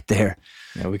subject right there.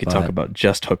 Yeah, we could talk about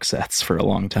just hook sets for a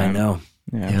long time. I know.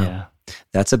 Yeah.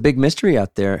 That's a big mystery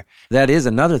out there. That is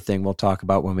another thing we'll talk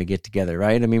about when we get together,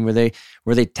 right? I mean, were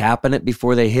they tapping it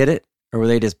before they hit it, or were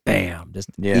they just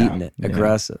eating it,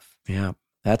 aggressive? Yeah,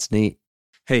 that's neat.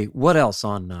 Hey, what else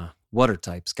on water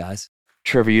types, guys?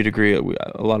 Trevor, you'd agree.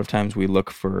 A lot of times we look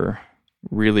for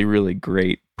really, really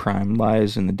great prime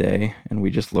lies in the day, and we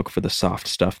just look for the soft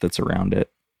stuff that's around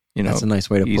it. That's a nice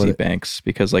way to put easy it. banks,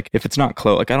 because like if it's not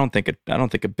close, like I don't think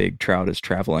a big trout is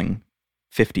traveling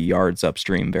 50 yards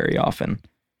upstream very often.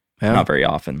 Yeah. Not very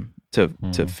often to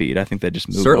feed. I think they just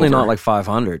move Certainly over. not like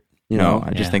 500.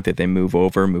 I just think that they move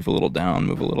over, move a little down,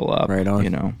 move a little up. Right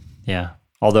on. Yeah.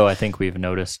 Although I think we've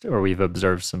noticed or we've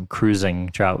observed some cruising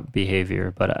trout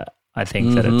behavior, but I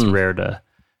think that it's rare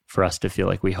for us to feel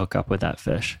like we hook up with that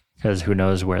fish, because who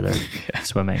knows where they're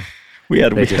swimming. We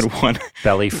had one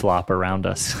belly flop around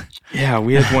us. Yeah,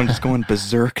 we had one just going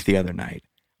berserk the other night.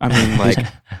 I mean, like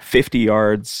 50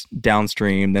 yards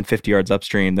downstream, then 50 yards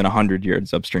upstream, then 100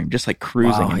 yards upstream, just like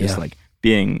cruising and just like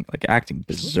being like acting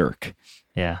berserk.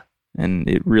 Yeah. And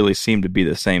it really seemed to be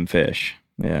the same fish.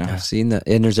 Yeah. I've seen that.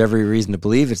 And there's every reason to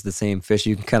believe it's the same fish.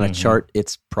 You can kind of chart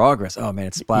its progress. Oh, man,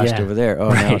 it splashed over there. Oh,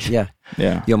 right. now,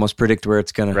 yeah. You almost predict where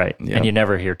it's going to. Right. Yep. And you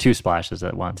never hear two splashes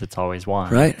at once. It's always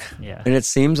one. Right. Yeah. And it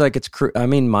seems like it's,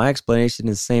 my explanation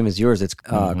is the same as yours. It's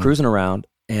cruising around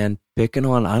and picking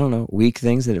on, I don't know, weak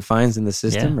things that it finds in the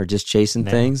system or just chasing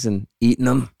things and eating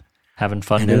them. Having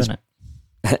fun doing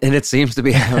it. And it seems to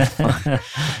be having fun.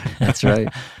 That's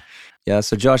right. Yeah,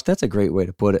 so Josh, that's a great way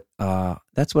to put it.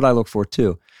 That's what I look for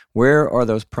too. Where are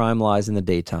those prime lies in the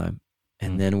daytime?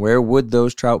 And then where would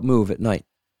those trout move at night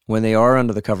when they are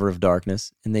under the cover of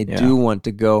darkness and they do want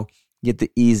to go get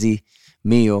the easy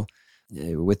meal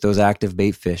with those active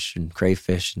bait fish and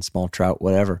crayfish and small trout,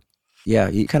 whatever. Yeah,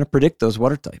 you kind of predict those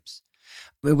water types.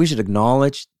 I mean, we should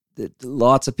acknowledge that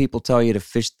lots of people tell you to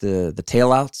fish the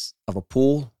tailouts of a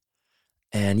pool.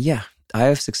 And yeah, I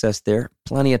have success there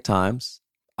plenty of times.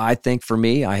 I think for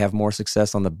me, I have more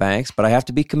success on the banks, but I have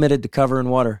to be committed to cover and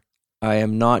water. I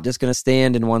am not just going to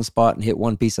stand in one spot and hit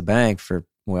one piece of bank for,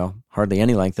 hardly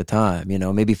any length of time,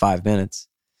 maybe 5 minutes,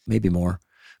 maybe more,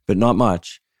 but not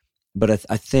much. But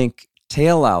I think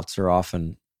tailouts are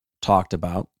often talked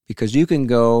about because you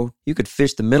could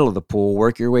fish the middle of the pool,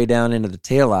 work your way down into the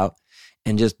tailout,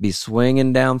 and just be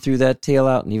swinging down through that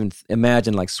tailout, and even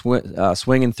imagine like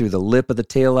swinging through the lip of the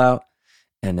tailout,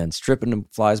 and then stripping the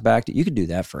flies back. You could do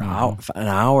that for an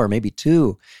hour, maybe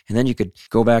 2, and then you could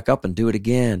go back up and do it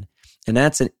again. And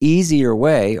that's an easier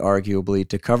way, arguably,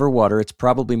 to cover water. It's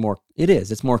probably more.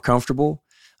 It's more comfortable.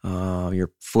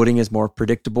 Your footing is more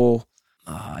predictable.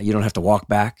 You don't have to walk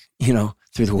back,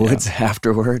 through the woods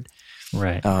afterward.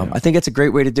 Right. I think it's a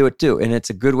great way to do it too, and it's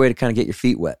a good way to kind of get your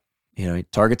feet wet.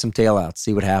 Target some tailouts,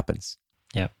 see what happens.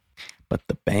 Yeah. But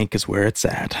the bank is where it's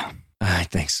at. I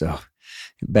think so.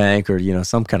 Bank or,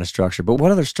 some kind of structure. But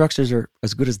what other structures are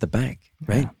as good as the bank,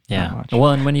 right? Yeah. Well,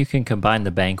 and when you can combine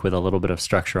the bank with a little bit of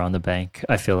structure on the bank,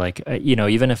 I feel like,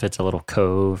 even if it's a little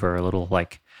cove or a little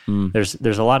there's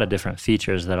a lot of different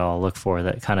features that I'll look for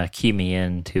that kind of key me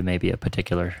into maybe a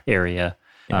particular area,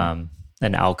 an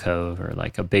alcove or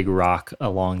like a big rock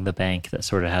along the bank that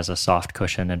sort of has a soft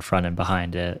cushion in front and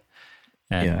behind it.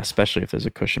 And especially if there's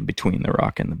a cushion between the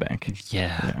rock and the bank.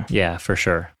 Yeah, for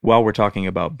sure. While we're talking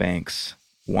about banks,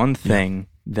 one thing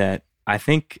that I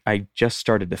think I just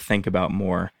started to think about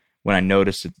more when I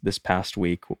noticed it this past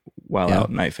week while out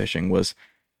night fishing was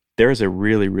there's a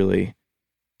really, really,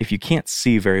 if you can't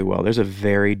see very well, there's a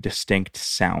very distinct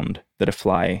sound that a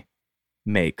fly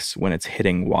makes when it's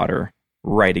hitting water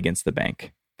right against the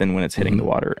bank than when it's hitting the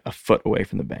water a foot away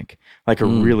from the bank. Like a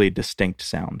really distinct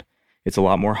sound. It's a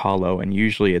lot more hollow, and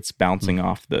usually it's bouncing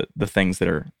off the things that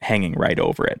are hanging right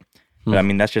over it. But I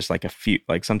mean, that's just like a few,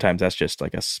 like sometimes that's just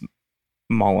like a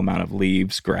small amount of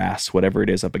leaves, grass, whatever it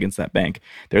is up against that bank.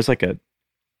 There's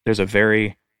a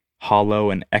very hollow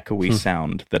and echoey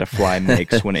sound that a fly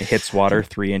makes when it hits water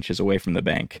 3 inches away from the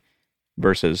bank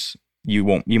versus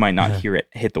you might not hear it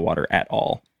hit the water at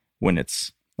all when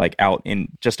it's like out in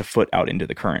just a foot out into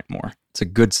the current more. It's a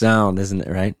good sound, isn't it?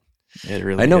 Right. It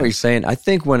really I know is. what you're saying. I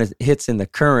think when it hits in the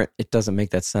current, it doesn't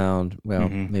make that sound. Well,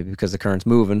 maybe because the current's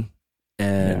moving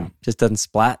and just doesn't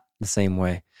splat the same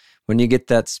way. When you get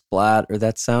that splat or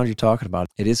that sound you're talking about,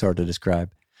 it is hard to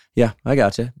describe. Yeah, I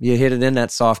got you. You hit it in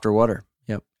that softer water.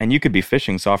 Yep. And you could be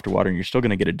fishing softer water and you're still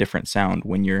going to get a different sound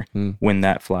when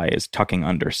that fly is tucking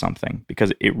under something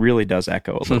because it really does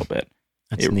echo a little bit.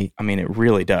 That's neat. I mean, it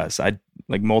really does. I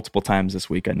like multiple times this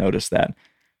week I noticed that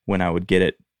when I would get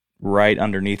it right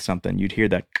underneath something, you'd hear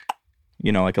that,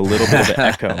 like a little bit of an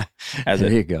echo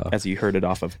as you heard it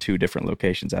off of 2 different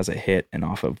locations as it hit and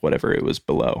off of whatever it was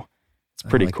below. It's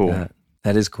pretty cool.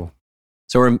 That is cool.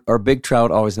 So are big trout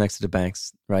always next to the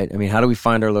banks, right? I mean, how do we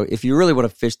find our if you really want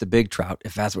to fish the big trout,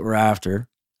 if that's what we're after,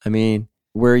 I mean,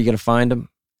 where are you going to find them?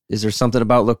 Is there something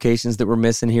about locations that we're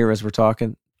missing here as we're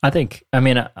talking? I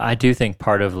do think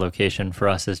part of location for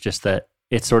us is just that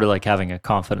it's sort of like having a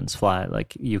confidence fly.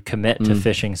 Like you commit to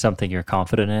fishing something you're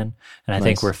confident in. And I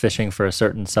think we're fishing for a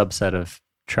certain subset of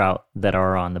trout that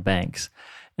are on the banks.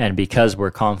 And because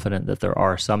we're confident that there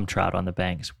are some trout on the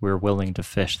banks, we're willing to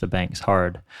fish the banks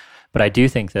hard. But I do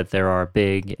think that there are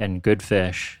big and good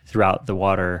fish throughout the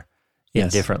water in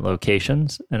different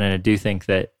locations. And I do think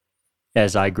that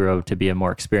as I grow to be a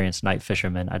more experienced night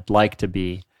fisherman, I'd like to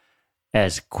be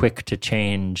as quick to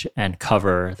change and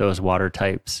cover those water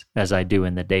types as I do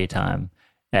in the daytime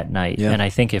at night. Yeah. And I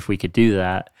think if we could do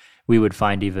that, we would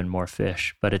find even more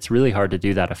fish. But it's really hard to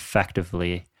do that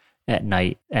effectively at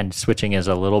night. And switching is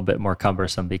a little bit more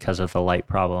cumbersome because of the light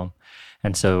problem.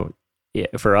 And so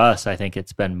for us, I think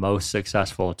it's been most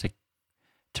successful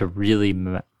to really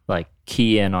like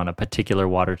key in on a particular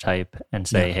water type and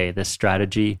say, hey, this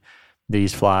strategy,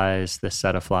 these flies, this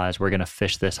set of flies, we're going to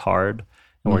fish this hard.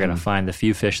 And we're going to find the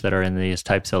few fish that are in these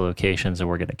types of locations and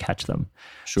we're going to catch them.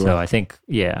 Sure. So I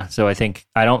think,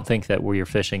 I don't think that we're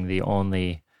fishing the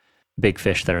only big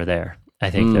fish that are there.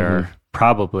 I think there are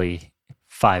probably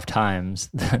 5 times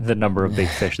the number of big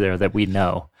fish there that we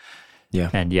know.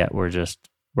 Yeah. And yet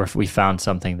we found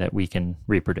something that we can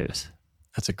reproduce.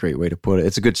 That's a great way to put it.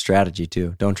 It's a good strategy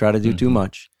too. Don't try to do too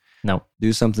much. No.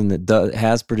 Do something that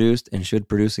has produced and should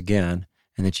produce again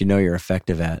and that you know you're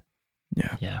effective at.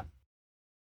 Yeah. Yeah.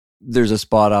 There's a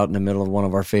spot out in the middle of one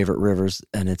of our favorite rivers,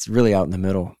 and it's really out in the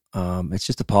middle. It's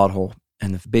just a pothole,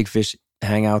 and the big fish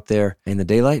hang out there in the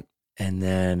daylight, and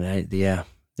then,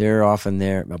 they're often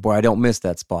there. Boy, I don't miss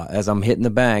that spot. As I'm hitting the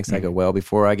banks, I go, well,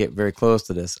 before I get very close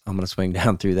to this, I'm going to swing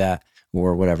down through that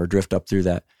or whatever, drift up through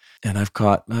that. And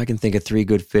I can think of 3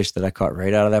 good fish that I caught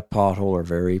right out of that pothole or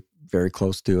very, very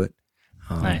close to it.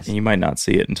 Nice. And you might not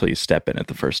see it until you step in it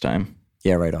the first time.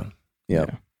 Yeah, right on. Yep.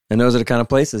 Yeah. And those are the kind of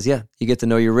places, you get to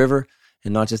know your river,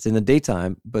 and not just in the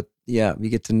daytime, but you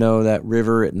get to know that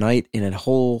river at night in a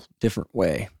whole different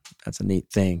way. That's a neat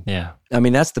thing. Yeah. I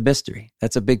mean, that's the mystery.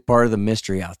 That's a big part of the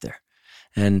mystery out there.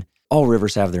 And all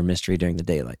rivers have their mystery during the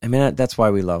daylight. I mean, that's why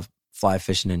we love fly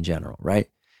fishing in general, right?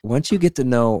 Once you get to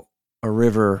know a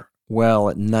river well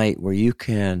at night where you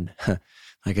can,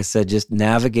 like I said, just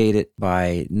navigate it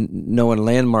by knowing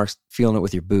landmarks, feeling it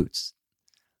with your boots.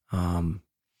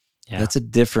 That's a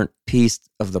different piece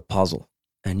of the puzzle.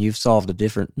 And you've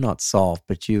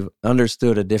but you've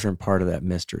understood a different part of that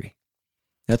mystery.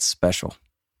 That's special.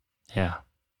 Yeah.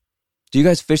 Do you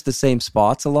guys fish the same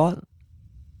spots a lot?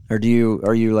 Or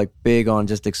are you like big on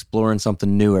just exploring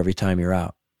something new every time you're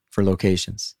out for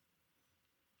locations?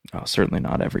 Oh, certainly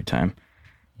not every time.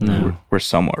 No. We're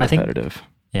somewhat repetitive.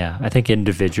 I think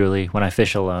individually, when I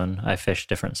fish alone, I fish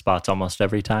different spots almost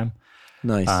every time.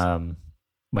 Nice.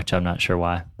 Which I'm not sure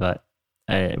why, but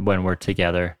when we're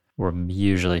together, we're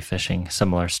usually fishing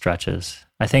similar stretches.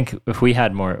 I think if we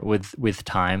had more with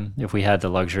time, if we had the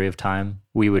luxury of time,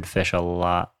 we would fish a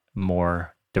lot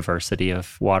more diversity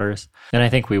of waters. And I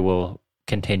think we will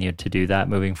continue to do that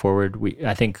moving forward.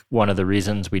 I think one of the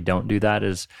reasons we don't do that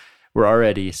is we're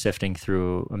already sifting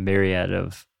through a myriad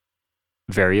of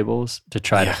variables to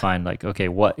try to find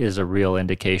what is a real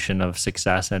indication of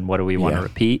success and what do we want to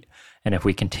repeat? And if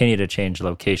we continue to change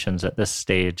locations at this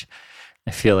stage,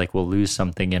 I feel like we'll lose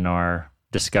something in our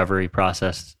discovery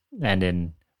process and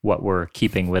in what we're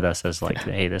keeping with us as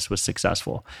hey, this was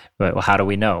successful. But how do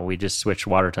we know? We just switched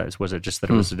water types. Was it just that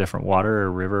it was a different water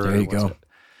or river? There you go.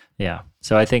 Yeah.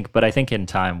 So I think in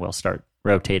time we'll start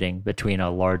rotating between a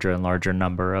larger and larger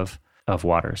number of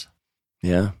waters.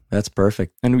 Yeah, that's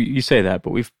perfect. And you say that,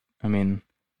 but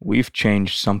we've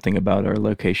changed something about our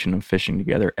location of fishing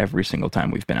together every single time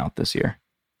we've been out this year.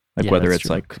 Whether it's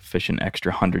true. Fish an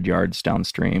extra 100 yards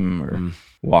downstream or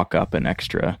walk up an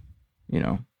extra,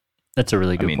 That's a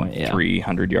really good point.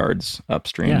 300 yards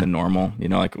upstream than normal,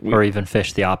 or even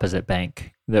fish the opposite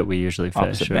bank that we usually fish.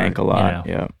 Opposite bank a lot,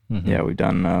 Yeah, we've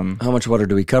done... How much water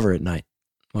do we cover at night?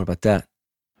 What about that?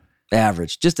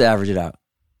 Average, just to average it out.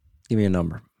 Give me a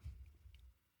number.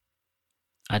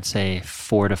 I'd say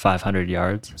 400 to 500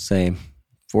 yards. Same.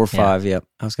 4 or 5, yep.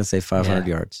 I was going to say 500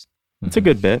 yards. It's a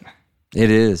good bit. It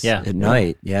is. Yeah. At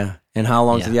night, And how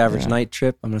long's the average night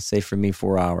trip? I'm going to say for me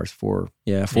 4 hours. 4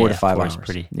 to 5 hours.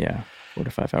 4 to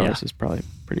 5 hours is probably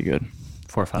pretty good.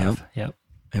 4 or 5, yep.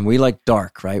 And we like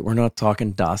dark, right? We're not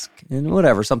talking dusk. And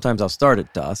whatever, sometimes I'll start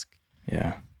at dusk.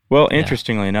 Yeah. Well,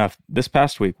 interestingly enough, this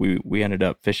past week we ended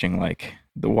up fishing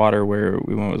the water where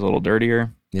we went was a little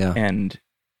dirtier. Yeah. And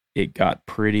it got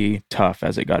pretty tough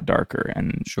as it got darker.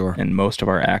 And and most of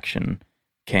our action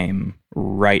came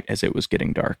right as it was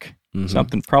getting dark. Mm-hmm.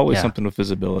 Something with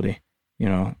visibility,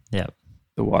 Yeah.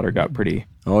 The water got pretty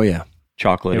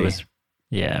chocolatey.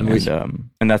 It was,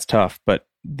 and that's tough. But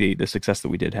the success that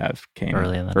we did have came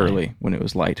Early in the early when it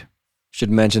was light. Should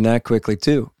mention that quickly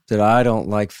too, that I don't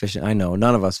like fishing. I know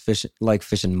none of us like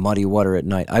fishing muddy water at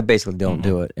night. I basically don't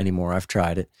do it anymore. I've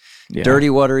tried it. Yeah. Dirty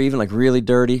water, even like really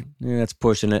dirty, that's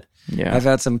pushing it. Yeah. I've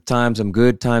had some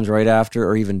good times right after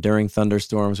or even during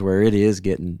thunderstorms where it is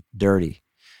getting dirty.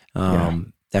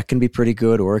 That can be pretty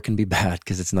good or it can be bad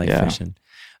because it's night fishing.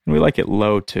 And we like it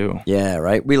low too. Yeah,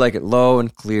 right. We like it low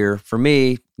and clear. For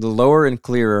me, the lower and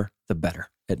clearer, the better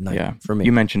at night for me.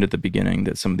 You mentioned at the beginning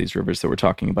that some of these rivers that we're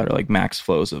talking about are like max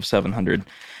flows of 700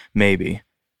 maybe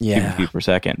cubic feet per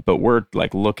second, but we're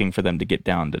like looking for them to get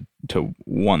down to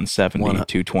 170,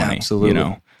 220. Absolutely. You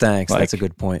know, thanks. Like, that's a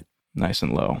good point. Nice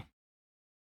and low.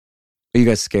 Are you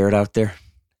guys scared out there?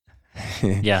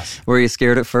 Yes. Were you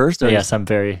scared at first? Or Yes, I'm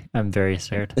very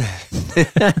scared.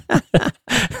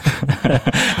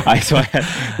 I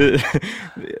had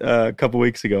a couple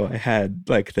weeks ago, I had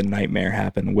like the nightmare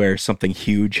happen where something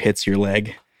huge hits your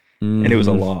leg, and it was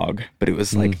a log, but it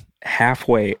was like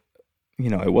halfway. You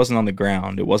know, it wasn't on the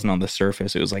ground, it wasn't on the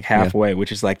surface. It was like halfway,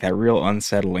 which is like that real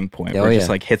unsettling point where it just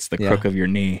like hits the crook of your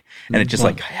knee, and it just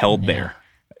like held there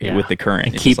with the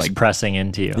current. It keeps like pressing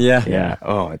into you. Yeah.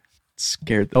 Oh, it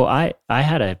scared. I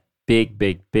had a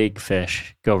big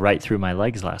fish go right through my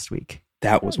legs last week.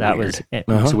 That was weird.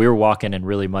 So we were walking in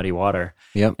really muddy water.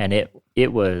 Yep. And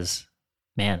it was,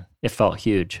 man, it felt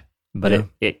huge, but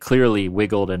it clearly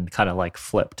wiggled and kind of like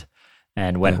flipped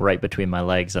and went right between my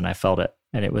legs, and I felt it.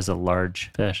 And it was a large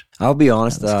fish. I'll be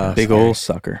honest. Big old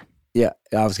sucker. Yeah,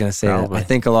 I was going to say that. I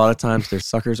think a lot of times they're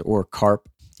suckers or carp.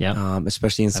 Yeah.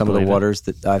 Especially in some of the waters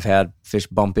that I've had fish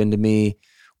bump into me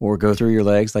or go through your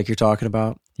legs like you're talking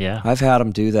about. Yeah. I've had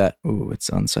them do that. Ooh, it's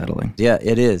unsettling. Yeah,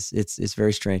 it is. It's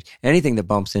very strange. Anything that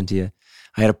bumps into you.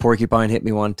 I had a porcupine hit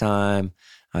me one time.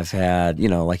 I've had,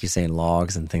 like you're saying,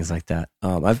 logs and things like that.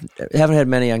 I haven't had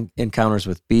many encounters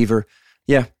with beaver.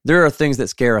 Yeah, there are things that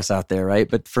scare us out there, right?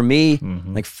 But for me,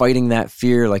 like fighting that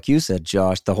fear, like you said,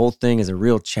 Josh, the whole thing is a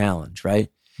real challenge, right?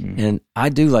 And I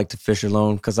do like to fish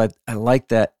alone because I like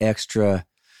that extra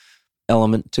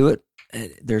element to it.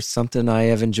 There's something I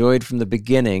have enjoyed from the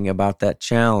beginning about that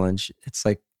challenge. It's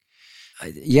like,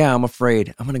 I'm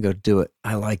afraid. I'm going to go do it.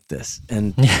 I like this.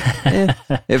 And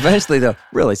eventually, though,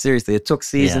 really, seriously, it took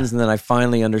seasons, and then I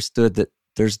finally understood that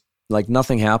there's like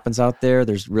nothing happens out there.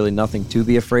 There's really nothing to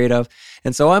be afraid of.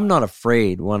 And so I'm not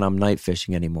afraid when I'm night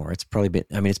fishing anymore. It's probably been,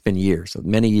 it's been years,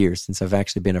 many years since I've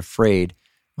actually been afraid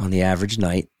on the average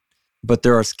night. But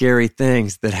there are scary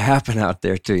things that happen out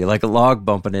there to you, like a log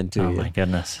bumping into you. Oh my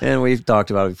goodness. And we've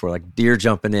talked about it before, like deer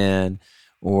jumping in,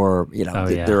 or,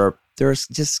 there are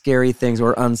just scary things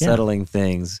or unsettling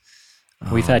things.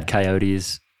 We've had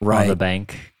coyotes on the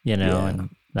bank, and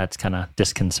that's kind of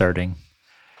disconcerting.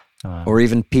 Or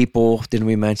even people, didn't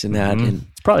we mention that?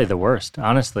 It's probably the worst,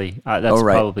 honestly. That's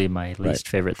probably my least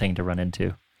favorite thing to run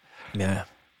into. Yeah.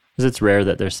 Because it's rare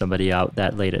that there's somebody out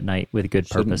that late at night with good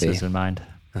purposes in mind.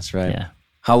 That's right. Yeah.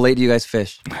 How late do you guys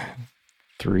fish?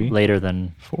 3. Later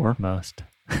than 4. Most.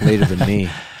 Later than me.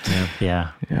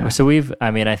 Yeah. So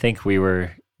I think we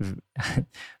were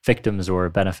victims or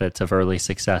benefits of early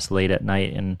success late at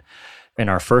night. And in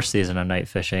our first season of night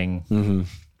fishing,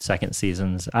 second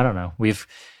seasons, I don't know.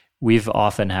 We've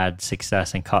often had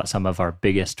success and caught some of our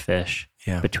biggest fish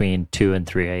between 2 and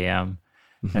 3 a.m.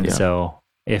 And so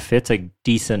if it's a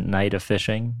decent night of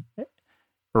fishing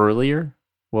earlier,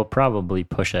 we'll probably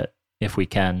push it if we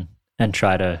can and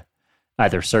try to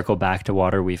either circle back to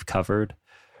water we've covered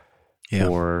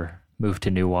or move to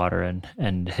new water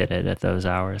and hit it at those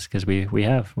hours, because we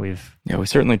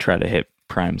certainly try to hit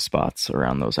prime spots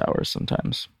around those hours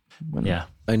sometimes.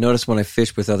 I notice when I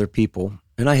fish with other people,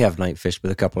 and I have night fished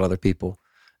with a couple other people,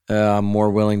 I'm more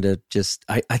willing to just,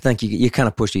 I think you kind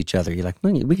of push each other. You're like,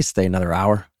 we can stay another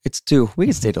hour. It's 2. We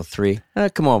can stay till 3.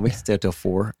 Come on, we can stay till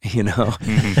 4,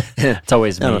 It's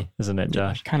always me, isn't it,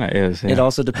 Josh? Kind of is. It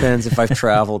also depends if I've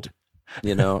traveled,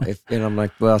 and I'm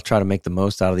like, well, I'll try to make the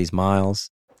most out of these miles.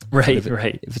 Right.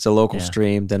 If it's a local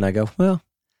stream, then I go, well,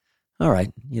 all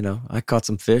right, I caught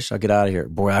some fish. I'll get out of here.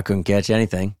 Boy, I couldn't catch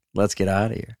anything. Let's get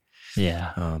out of here.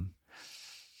 Yeah.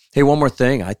 Hey, one more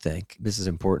thing. I think this is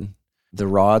important: the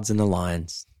rods and the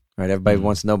lines. Right? Everybody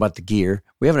wants to know about the gear.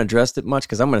 We haven't addressed it much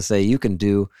because I'm going to say you can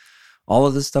do all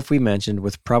of the stuff we mentioned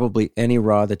with probably any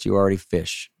rod that you already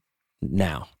fish.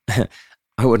 Now,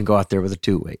 I wouldn't go out there with a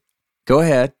 2-weight. Go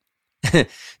ahead,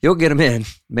 you'll get them in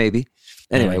maybe.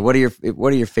 Anyway, what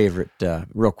are your favorite?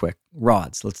 Real quick,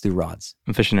 rods. Let's do rods.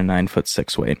 I'm fishing a 9-foot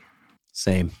 6-weight.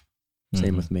 Same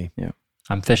with me. Yeah.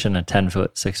 I'm fishing a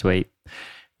 10-foot 6-weight,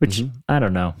 which I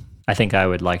don't know. I think I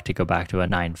would like to go back to a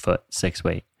 9-foot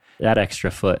 6-weight. that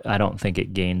extra foot, I don't think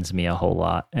it gains me a whole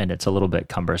lot, and it's a little bit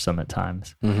cumbersome at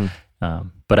times.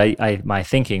 But my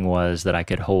thinking was that I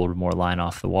could hold more line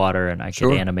off the water, and I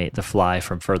could animate the fly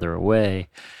from further away.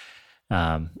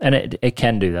 And it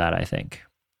can do that, I think.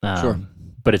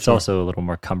 But it's also a little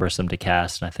more cumbersome to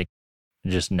cast, and I think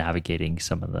just navigating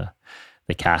some of the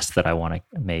casts that I want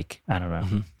to make, I don't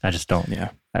know. I just don't.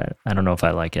 I don't know if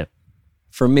I like it.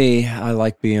 For me, I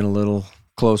like being a little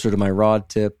closer to my rod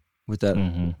tip with that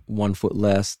 1 foot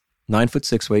less. 9 foot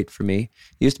 6 weight for me.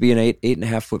 It used to be an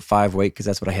 8.5 foot 5 weight because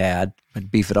that's what I had.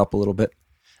 I'd beef it up a little bit.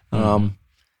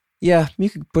 Yeah, you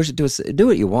can push it to do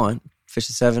what you want. Fish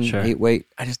a 7, 8 weight.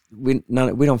 We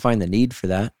don't find the need for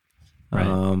that. Right.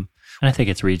 And I think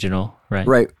it's regional, right?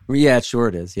 Right. Yeah, sure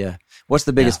it is. Yeah. What's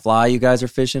the biggest fly you guys are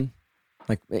fishing?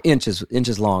 Like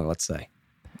inches long, let's say.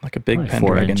 Like a big Probably pen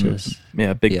 4 dragon. inches.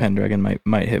 Yeah, big pen dragon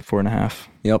might hit 4.5.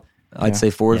 Yep. I'd say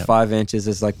 4 to 5 inches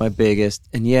is like my biggest.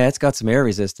 And yeah, it's got some air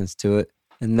resistance to it.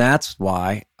 And that's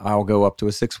why I'll go up to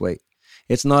a 6 weight.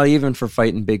 It's not even for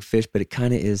fighting big fish, but it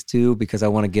kind of is too, because I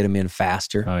want to get them in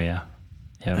faster. Oh, yeah.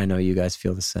 I know you guys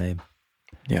feel the same.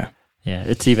 Yeah. Yeah,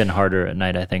 it's even harder at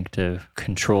night, I think, to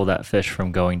control that fish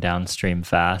from going downstream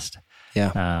fast.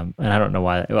 Yeah. And I don't know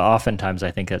why. Oftentimes, I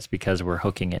think that's because we're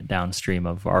hooking it downstream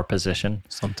of our position.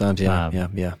 Sometimes, yeah.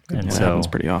 And That so happens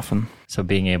pretty often. So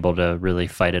being able to really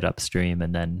fight it upstream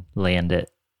and then land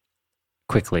it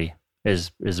quickly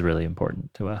is really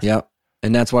important to us. Yeah.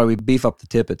 And that's why we beef up the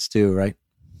tippets too, right?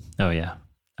 Oh, yeah.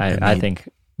 I think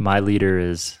my leader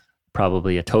is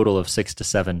probably a total of 6 to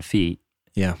 7 feet.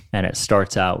 Yeah. And it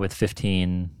starts out with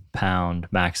 15-pound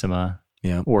Maxima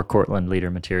or Cortland leader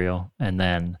material. And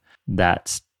then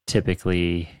that's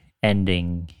typically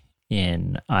ending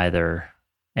in either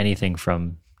anything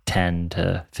from 10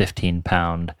 to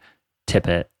 15-pound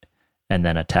tippet and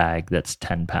then a tag that's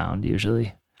 10-pound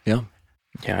usually. Yeah.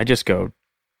 Yeah, I just go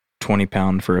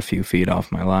 20-pound for a few feet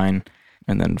off my line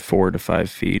and then 4 to 5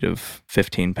 feet of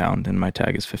 15-pound, and my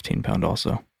tag is 15-pound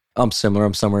also. I'm similar.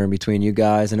 I'm somewhere in between you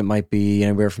guys, and it might be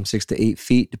anywhere from 6 to 8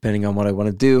 feet, depending on what I want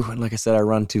to do. And like I said, I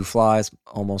run 2 flies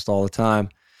almost all the time.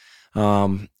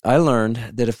 I learned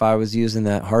that if I was using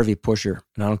that Harvey pusher,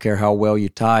 and I don't care how well you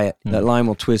tie it, that line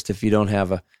will twist if you don't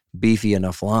have a beefy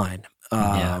enough line.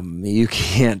 You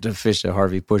can't fish a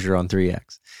Harvey pusher on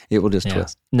 3X. It will just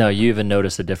twist. No, you even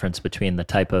notice a difference between the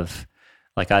type of,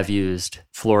 like I've used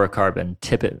fluorocarbon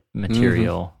tippet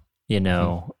material,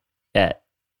 at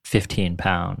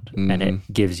 15-pound, and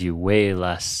it gives you way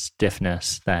less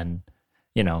stiffness than,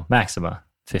 Maxima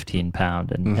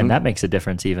 15-pound. And that makes a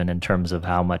difference even in terms of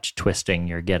how much twisting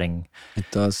you're getting. It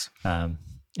does. And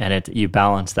you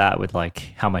balance that with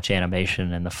like how much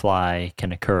animation in the fly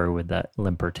can occur with that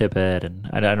limper tippet. And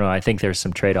I don't know, I think there's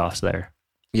some trade-offs there.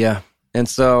 Yeah. And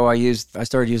so I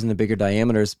started using the bigger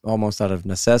diameters almost out of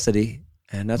necessity.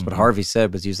 And that's what Harvey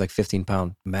said, was use like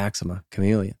 15-pound Maxima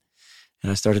chameleon.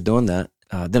 And I started doing that.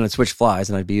 Then I'd switch flies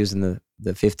and I'd be using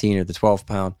the 15 or the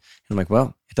 12-pound. And I'm like,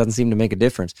 well, it doesn't seem to make a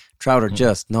difference. Trout are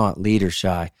just not leader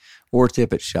shy or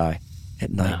tippet shy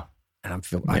at night. No. And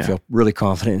I feel really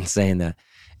confident in saying that.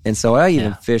 And so I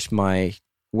even fish my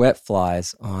wet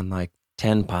flies on like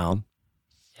 10-pound.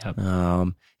 Yep.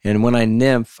 And when I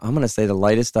nymph, I'm going to say the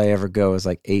lightest I ever go is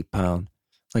like 8-pound.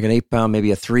 Like an 8-pound,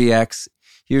 maybe a 3X,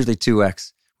 usually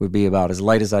 2X would be about as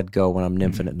light as I'd go when I'm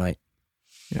nymphing at night.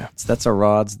 Yeah. So that's our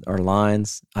rods, our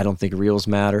lines. I don't think reels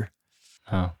matter.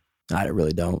 Oh. I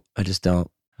really don't. I just don't.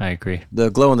 I agree.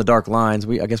 The glow in the dark lines,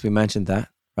 I guess we mentioned that,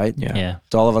 right? Yeah.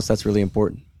 To all of us, that's really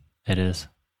important. It is.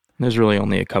 There's really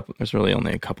only a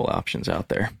couple options out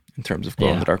there in terms of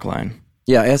glow in the dark line.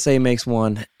 Yeah, SA makes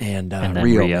one and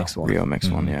Rio makes one. Rio makes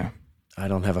one, yeah. I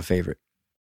don't have a favorite.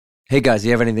 Hey guys, do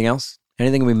you have anything else?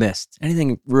 Anything we missed?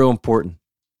 Anything real important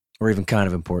or even kind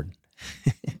of important?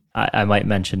 I might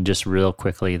mention just real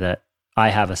quickly that I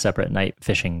have a separate night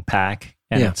fishing pack,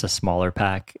 and it's a smaller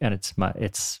pack, and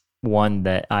it's one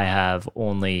that I have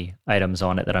only items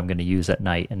on it that I'm going to use at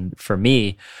night. And for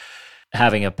me,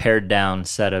 having a pared down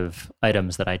set of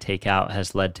items that I take out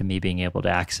has led to me being able to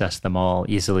access them all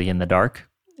easily in the dark.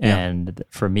 Yeah. And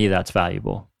for me, that's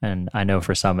valuable. And I know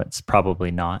for some, it's probably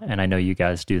not. And I know you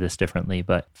guys do this differently,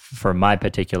 but for my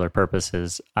particular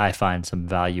purposes, I find some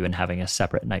value in having a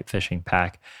separate night fishing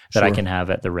pack that I can have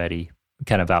at the ready,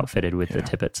 kind of outfitted with the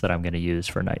tippets that I'm going to use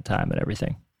for nighttime and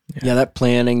everything. Yeah, that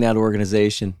planning, that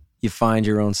organization, you find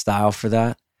your own style for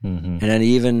that. And then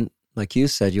even, like you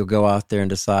said, you'll go out there and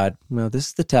decide, well, this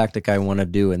is the tactic I want to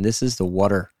do, and this is the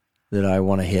water that I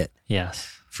want to hit.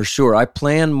 Yes. For sure. I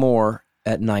plan more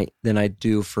at night than I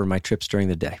do for my trips during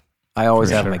the day. I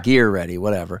always have my gear ready,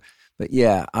 whatever. But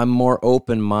yeah, I'm more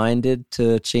open-minded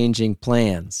to changing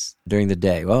plans during the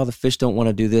day. Well, the fish don't want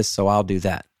to do this, so I'll do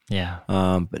that. Yeah.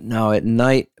 But now at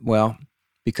night, well,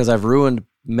 because I've ruined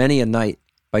many a night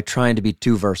by trying to be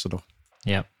too versatile.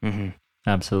 Yep. Mm-hmm.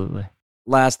 Absolutely.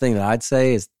 Last thing that I'd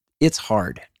say is it's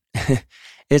hard.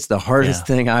 It's the hardest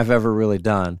thing I've ever really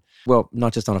done. Well,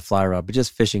 not just on a fly rod, but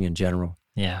just fishing in general.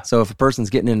 Yeah. So if a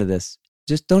person's getting into this,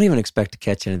 just don't even expect to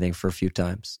catch anything for a few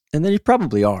times. And then you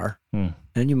probably are.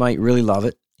 And you might really love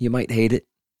it. You might hate it.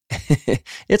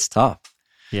 It's tough.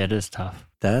 Yeah, it is tough.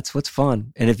 That's what's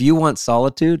fun. And if you want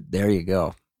solitude, there you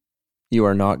go. You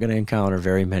are not going to encounter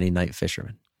very many night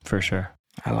fishermen. For sure.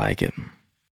 I like it.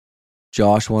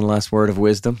 Josh, one last word of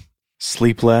wisdom.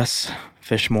 Sleep less,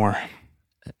 fish more.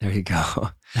 There you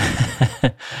go.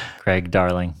 Craig,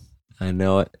 darling. I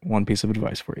know it. One piece of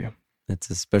advice for you. It's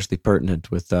especially pertinent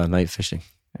with night fishing.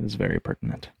 It is very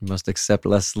pertinent. You must accept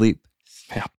less sleep.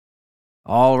 Yeah.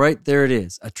 All right, there it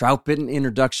is. A trout bitten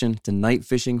introduction to night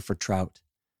fishing for trout.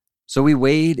 So we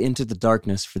wade into the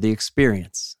darkness for the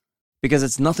experience, because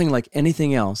it's nothing like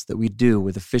anything else that we do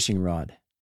with a fishing rod.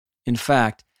 In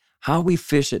fact, how we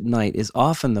fish at night is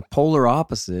often the polar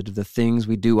opposite of the things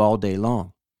we do all day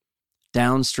long.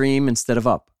 Downstream instead of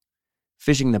up.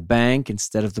 Fishing the bank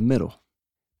instead of the middle.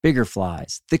 Bigger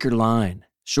flies, thicker line,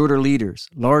 shorter leaders,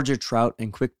 larger trout,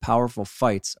 and quick, powerful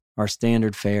fights are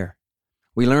standard fare.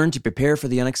 We learn to prepare for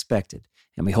the unexpected,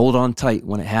 and we hold on tight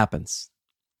when it happens.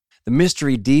 The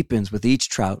mystery deepens with each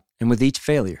trout and with each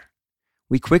failure.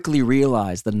 We quickly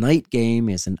realize the night game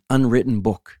is an unwritten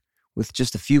book, with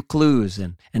just a few clues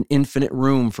and an infinite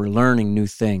room for learning new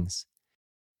things.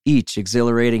 Each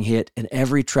exhilarating hit and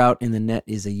every trout in the net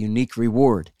is a unique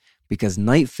reward, because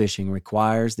night fishing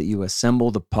requires that you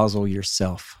assemble the puzzle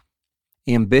yourself.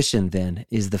 Ambition, then,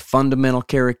 is the fundamental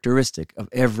characteristic of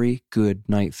every good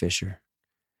night fisher.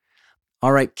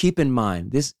 All right, keep in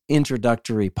mind, this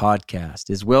introductory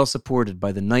podcast is well supported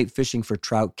by the Night Fishing for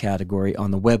Trout category on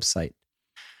the website.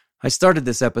 I started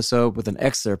this episode with an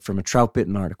excerpt from a Trout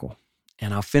Bitten article,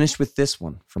 and I'll finish with this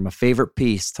one from a favorite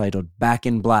piece titled Back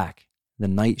in Black, The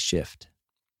Night Shift.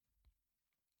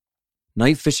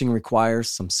 Night fishing requires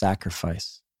some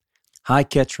sacrifice. High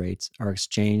catch rates are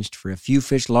exchanged for a few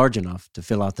fish large enough to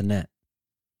fill out the net.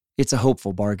 It's a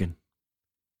hopeful bargain.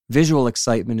 Visual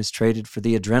excitement is traded for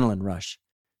the adrenaline rush,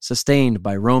 sustained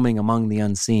by roaming among the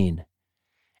unseen.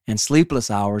 And sleepless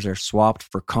hours are swapped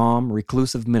for calm,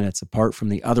 reclusive minutes apart from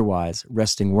the otherwise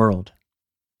resting world.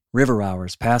 River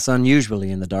hours pass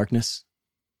unusually in the darkness.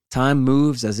 Time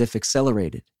moves as if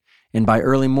accelerated, and by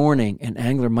early morning, an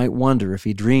angler might wonder if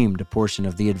he dreamed a portion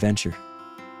of the adventure.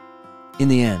 In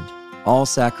the end, all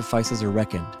sacrifices are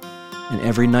reckoned, and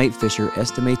every night fisher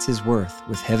estimates his worth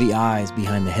with heavy eyes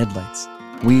behind the headlights,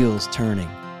 wheels turning,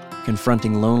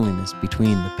 confronting loneliness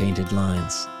between the painted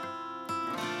lines.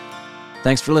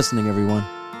 Thanks for listening, everyone.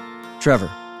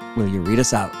 Trevor, will you read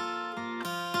us out?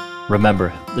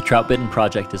 Remember, the Trout Bitten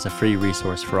Project is a free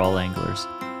resource for all anglers.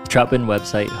 The Trout Bitten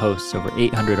website hosts over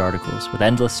 800 articles with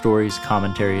endless stories,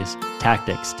 commentaries,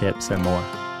 tactics, tips, and more.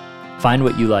 Find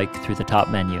what you like through the top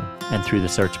menu and through the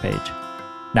search page.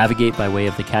 Navigate by way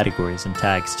of the categories and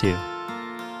tags, too.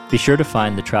 Be sure to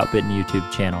find the Trout Bitten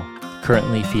YouTube channel,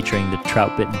 currently featuring the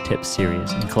Trout Bitten Tips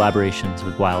series in collaborations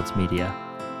with Wilds Media.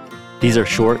 These are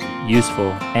short,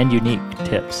 useful, and unique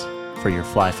tips for your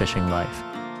fly fishing life.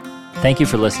 Thank you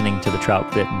for listening to the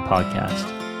Trout Bitten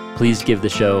podcast. Please give the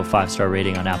show a 5-star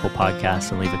rating on Apple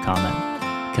Podcasts and leave a comment,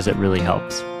 because it really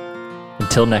helps.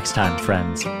 Until next time,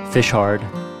 friends, fish hard,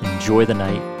 enjoy the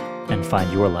night, and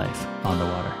find your life on the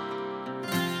water.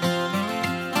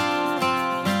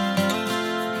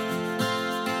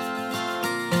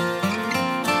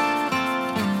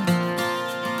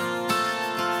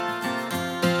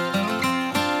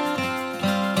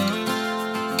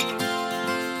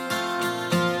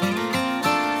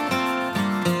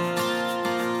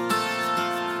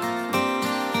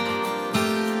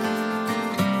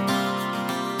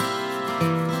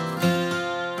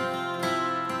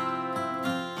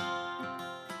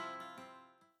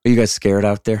 Are you guys scared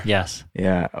out there? Yes.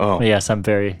 Yeah. Oh, Yes, I'm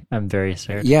very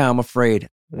scared. Yeah, I'm afraid.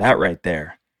 that right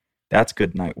there. That's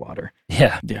good night water.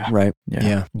 Yeah. Yeah. Right. Yeah.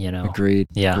 Yeah. You know. Agreed.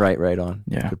 Yeah. Right on.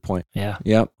 Yeah. Good point. Yeah.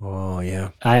 Yep. Oh, yeah.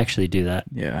 I actually do that.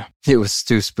 Yeah. It was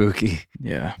too spooky.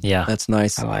 Yeah. Yeah. That's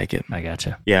nice. I like it. I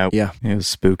gotcha. Yeah. Yeah. It was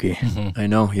spooky. I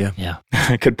know. Yeah. Yeah.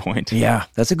 Good point. Yeah.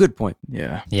 That's a good point.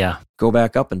 Yeah. Yeah. Go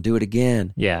back up and do it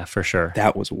again. Yeah, for sure.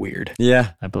 That was weird.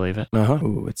 Yeah. I believe it. Uh-huh.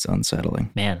 Ooh, it's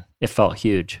unsettling. Man, it felt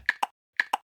huge.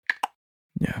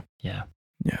 Yeah. Yeah.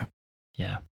 Yeah.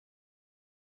 Yeah.